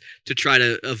snowmen to try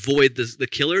to avoid the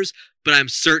killers. But I'm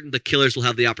certain the killers will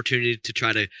have the opportunity to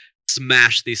try to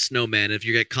smash these snowmen. If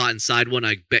you get caught inside one,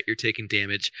 I bet you're taking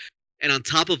damage. And on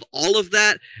top of all of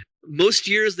that, most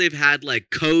years they've had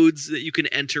like codes that you can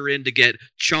enter in to get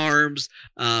charms,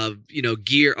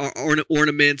 gear, or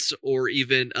ornaments, or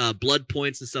even blood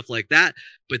points and stuff like that.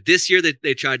 But this year they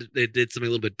did something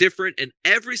a little bit different. And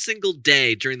every single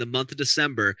day during the month of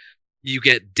December, you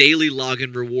get daily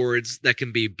login rewards that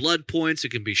can be blood points, it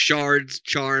can be shards,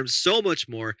 charms, so much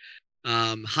more.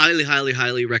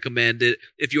 Highly recommend it.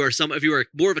 If you are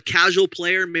more of a casual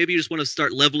player, maybe you just want to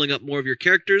start leveling up more of your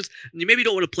characters, and you maybe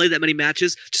don't want to play that many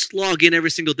matches, just log in every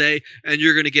single day, and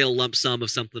you're going to get a lump sum of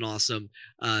something awesome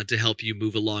to help you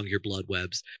move along your blood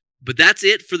webs. But that's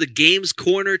it for the Games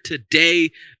Corner today.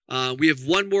 We have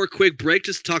one more quick break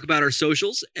just to talk about our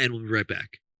socials, and we'll be right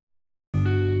back.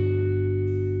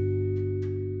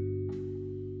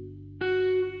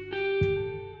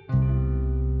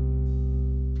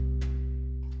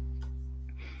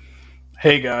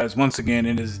 Hey guys, once again,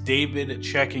 it is David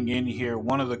checking in here,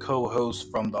 one of the co-hosts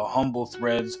from the Humble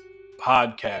Threads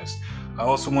podcast. I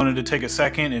also wanted to take a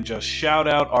second and just shout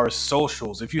out our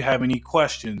socials. If you have any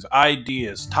questions,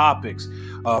 ideas, topics,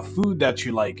 food that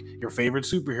you like, your favorite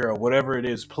superhero, whatever it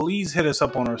is, please hit us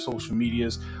up on our social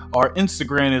medias. Our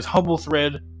Instagram is Humble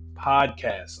Thread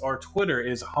Podcast. Our Twitter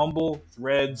is Humble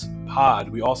Threads Pod.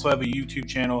 We also have a YouTube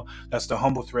channel that's the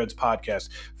Humble Threads Podcast.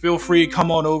 Feel free to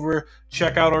come on over,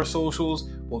 check out our socials.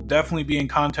 We'll definitely be in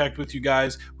contact with you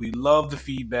guys. We love the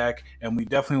feedback, and we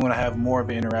definitely want to have more of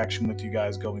an interaction with you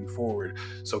guys going forward.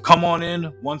 So come on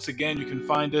in. Once again, you can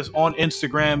find us on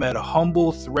Instagram at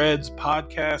Humble Threads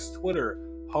Podcast, Twitter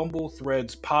Humble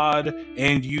Threads Pod,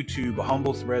 and YouTube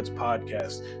Humble Threads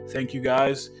Podcast. Thank you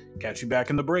guys. Catch you back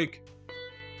in the break.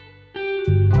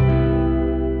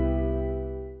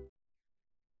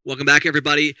 Welcome back,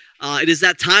 everybody. It is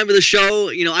that time of the show.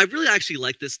 I really actually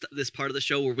like this part of the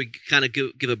show where we kind of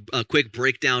give a quick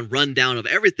rundown of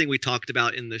everything we talked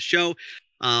about in the show.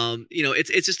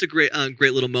 It's just a great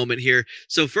little moment here.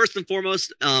 So first and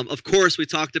foremost, of course, we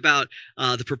talked about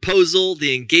the proposal,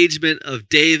 the engagement of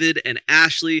David and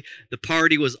Ashley. The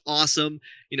party was awesome.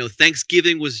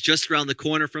 Thanksgiving was just around the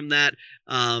corner from that.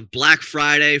 Black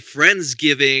Friday,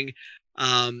 Friendsgiving.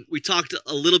 We talked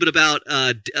a little bit about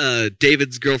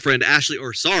David's girlfriend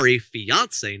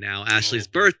fiance now, Ashley's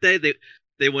birthday.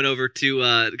 They went over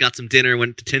to got some dinner,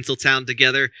 went to Tinseltown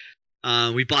together.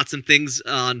 We bought some things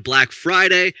on Black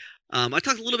Friday. I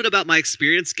talked a little bit about my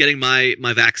experience getting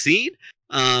my vaccine,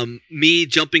 me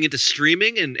jumping into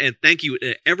streaming, and thank you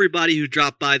to everybody who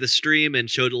dropped by the stream and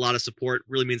showed a lot of support.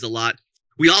 Really means a lot.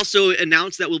 We also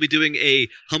announced that we'll be doing a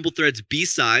Humble Threads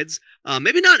B-Sides.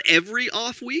 Maybe not every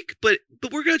off week, but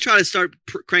we're going to try to start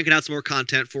cranking out some more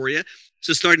content for you.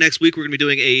 So starting next week, we're going to be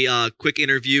doing a quick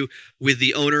interview with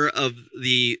the owner of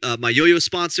the my yo-yo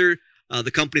sponsor. The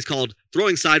company's called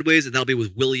Throwing Sideways, and that'll be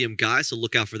with William Guy, so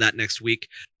look out for that next week.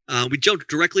 We jumped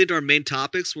directly into our main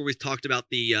topics where we talked about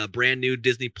the brand new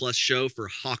Disney Plus show for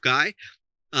Hawkeye.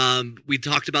 We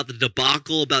talked about the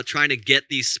debacle about trying to get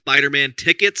these Spider-Man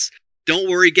tickets. Don't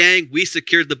worry, gang. We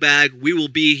secured the bag. We will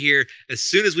be here as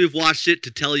soon as we've watched it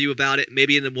to tell you about it,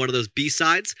 maybe in one of those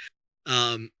B-sides.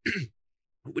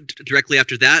 Directly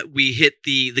after that, we hit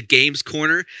the Games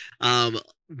Corner.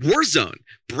 Warzone,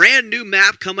 brand new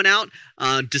map coming out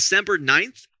on December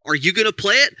 9th. Are you going to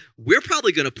play it? We're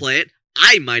probably going to play it.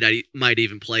 I might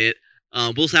even play it.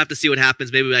 We'll have to see what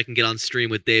happens. Maybe I can get on stream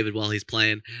with David while he's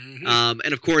playing. Mm-hmm.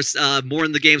 And of course, more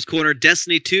in the Games Corner,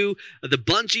 Destiny 2, the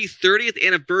Bungie 30th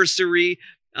anniversary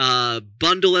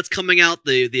bundle that's coming out,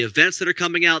 the events that are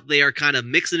coming out, they are kind of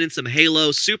mixing in some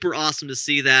Halo. Super awesome to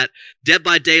see that. Dead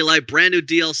by Daylight, brand new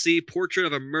DLC, Portrait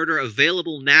of a Murder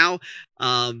available now.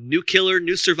 New killer,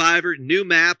 new survivor, new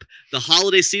map. The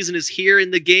holiday season is here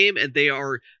in the game, and they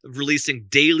are releasing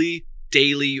daily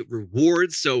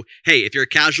rewards. So hey, if you're a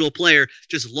casual player,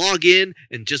 just log in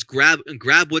and just grab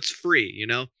what's free,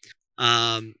 and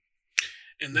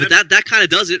that kind of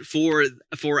does it for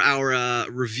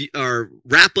our review, our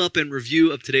wrap up and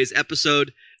review of today's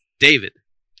episode. David.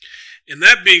 And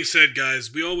that being said,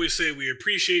 guys, we always say we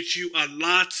appreciate you a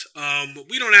lot.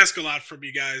 We don't ask a lot from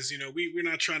you guys. We're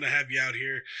not trying to have you out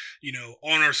here,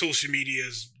 on our social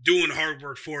medias doing hard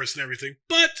work for us and everything.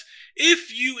 But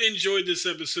if you enjoyed this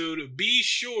episode, be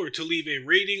sure to leave a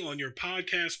rating on your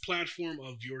podcast platform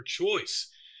of your choice.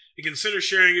 And consider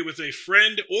sharing it with a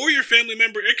friend or your family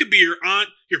member. It could be your aunt,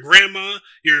 your grandma,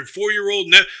 your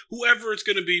 4-year-old, whoever it's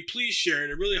going to be. Please share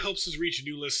it. It really helps us reach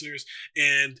new listeners.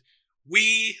 And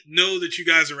we know that you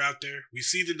guys are out there. We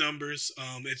see the numbers.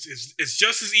 It's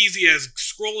just as easy as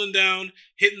scrolling down,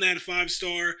 hitting that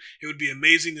 5-star. It would be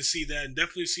amazing to see that, and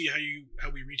definitely see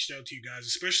how we reached out to you guys,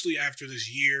 especially after this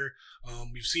year.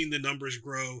 We've seen the numbers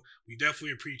grow. We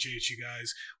definitely appreciate you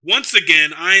guys. Once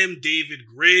again, I am David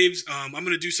Graves. I'm going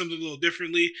to do something a little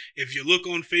differently. If you look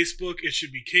on Facebook, it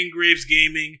should be King Graves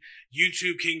Gaming,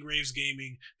 YouTube King Graves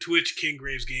Gaming, Twitch King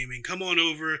Graves Gaming. Come on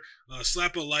over,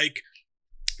 slap a like.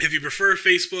 If you prefer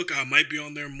Facebook, I might be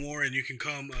on there more, and you can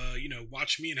come,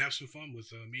 watch me and have some fun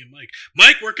with me and Mike.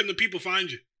 Mike, where can the people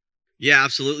find you? Yeah,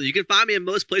 absolutely. You can find me in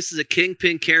most places at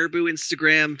Kingpin Caribou,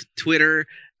 Instagram, Twitter,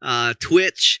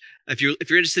 Twitch. If you're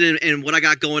interested in what I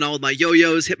got going on with my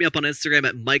yo-yos, hit me up on Instagram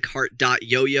at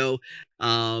mikehart.yoyo.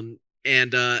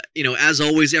 As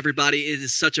always, everybody, it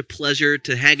is such a pleasure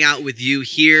to hang out with you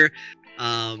here.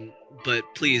 But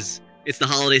please, it's the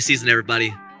holiday season,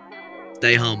 everybody.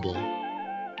 Stay humble.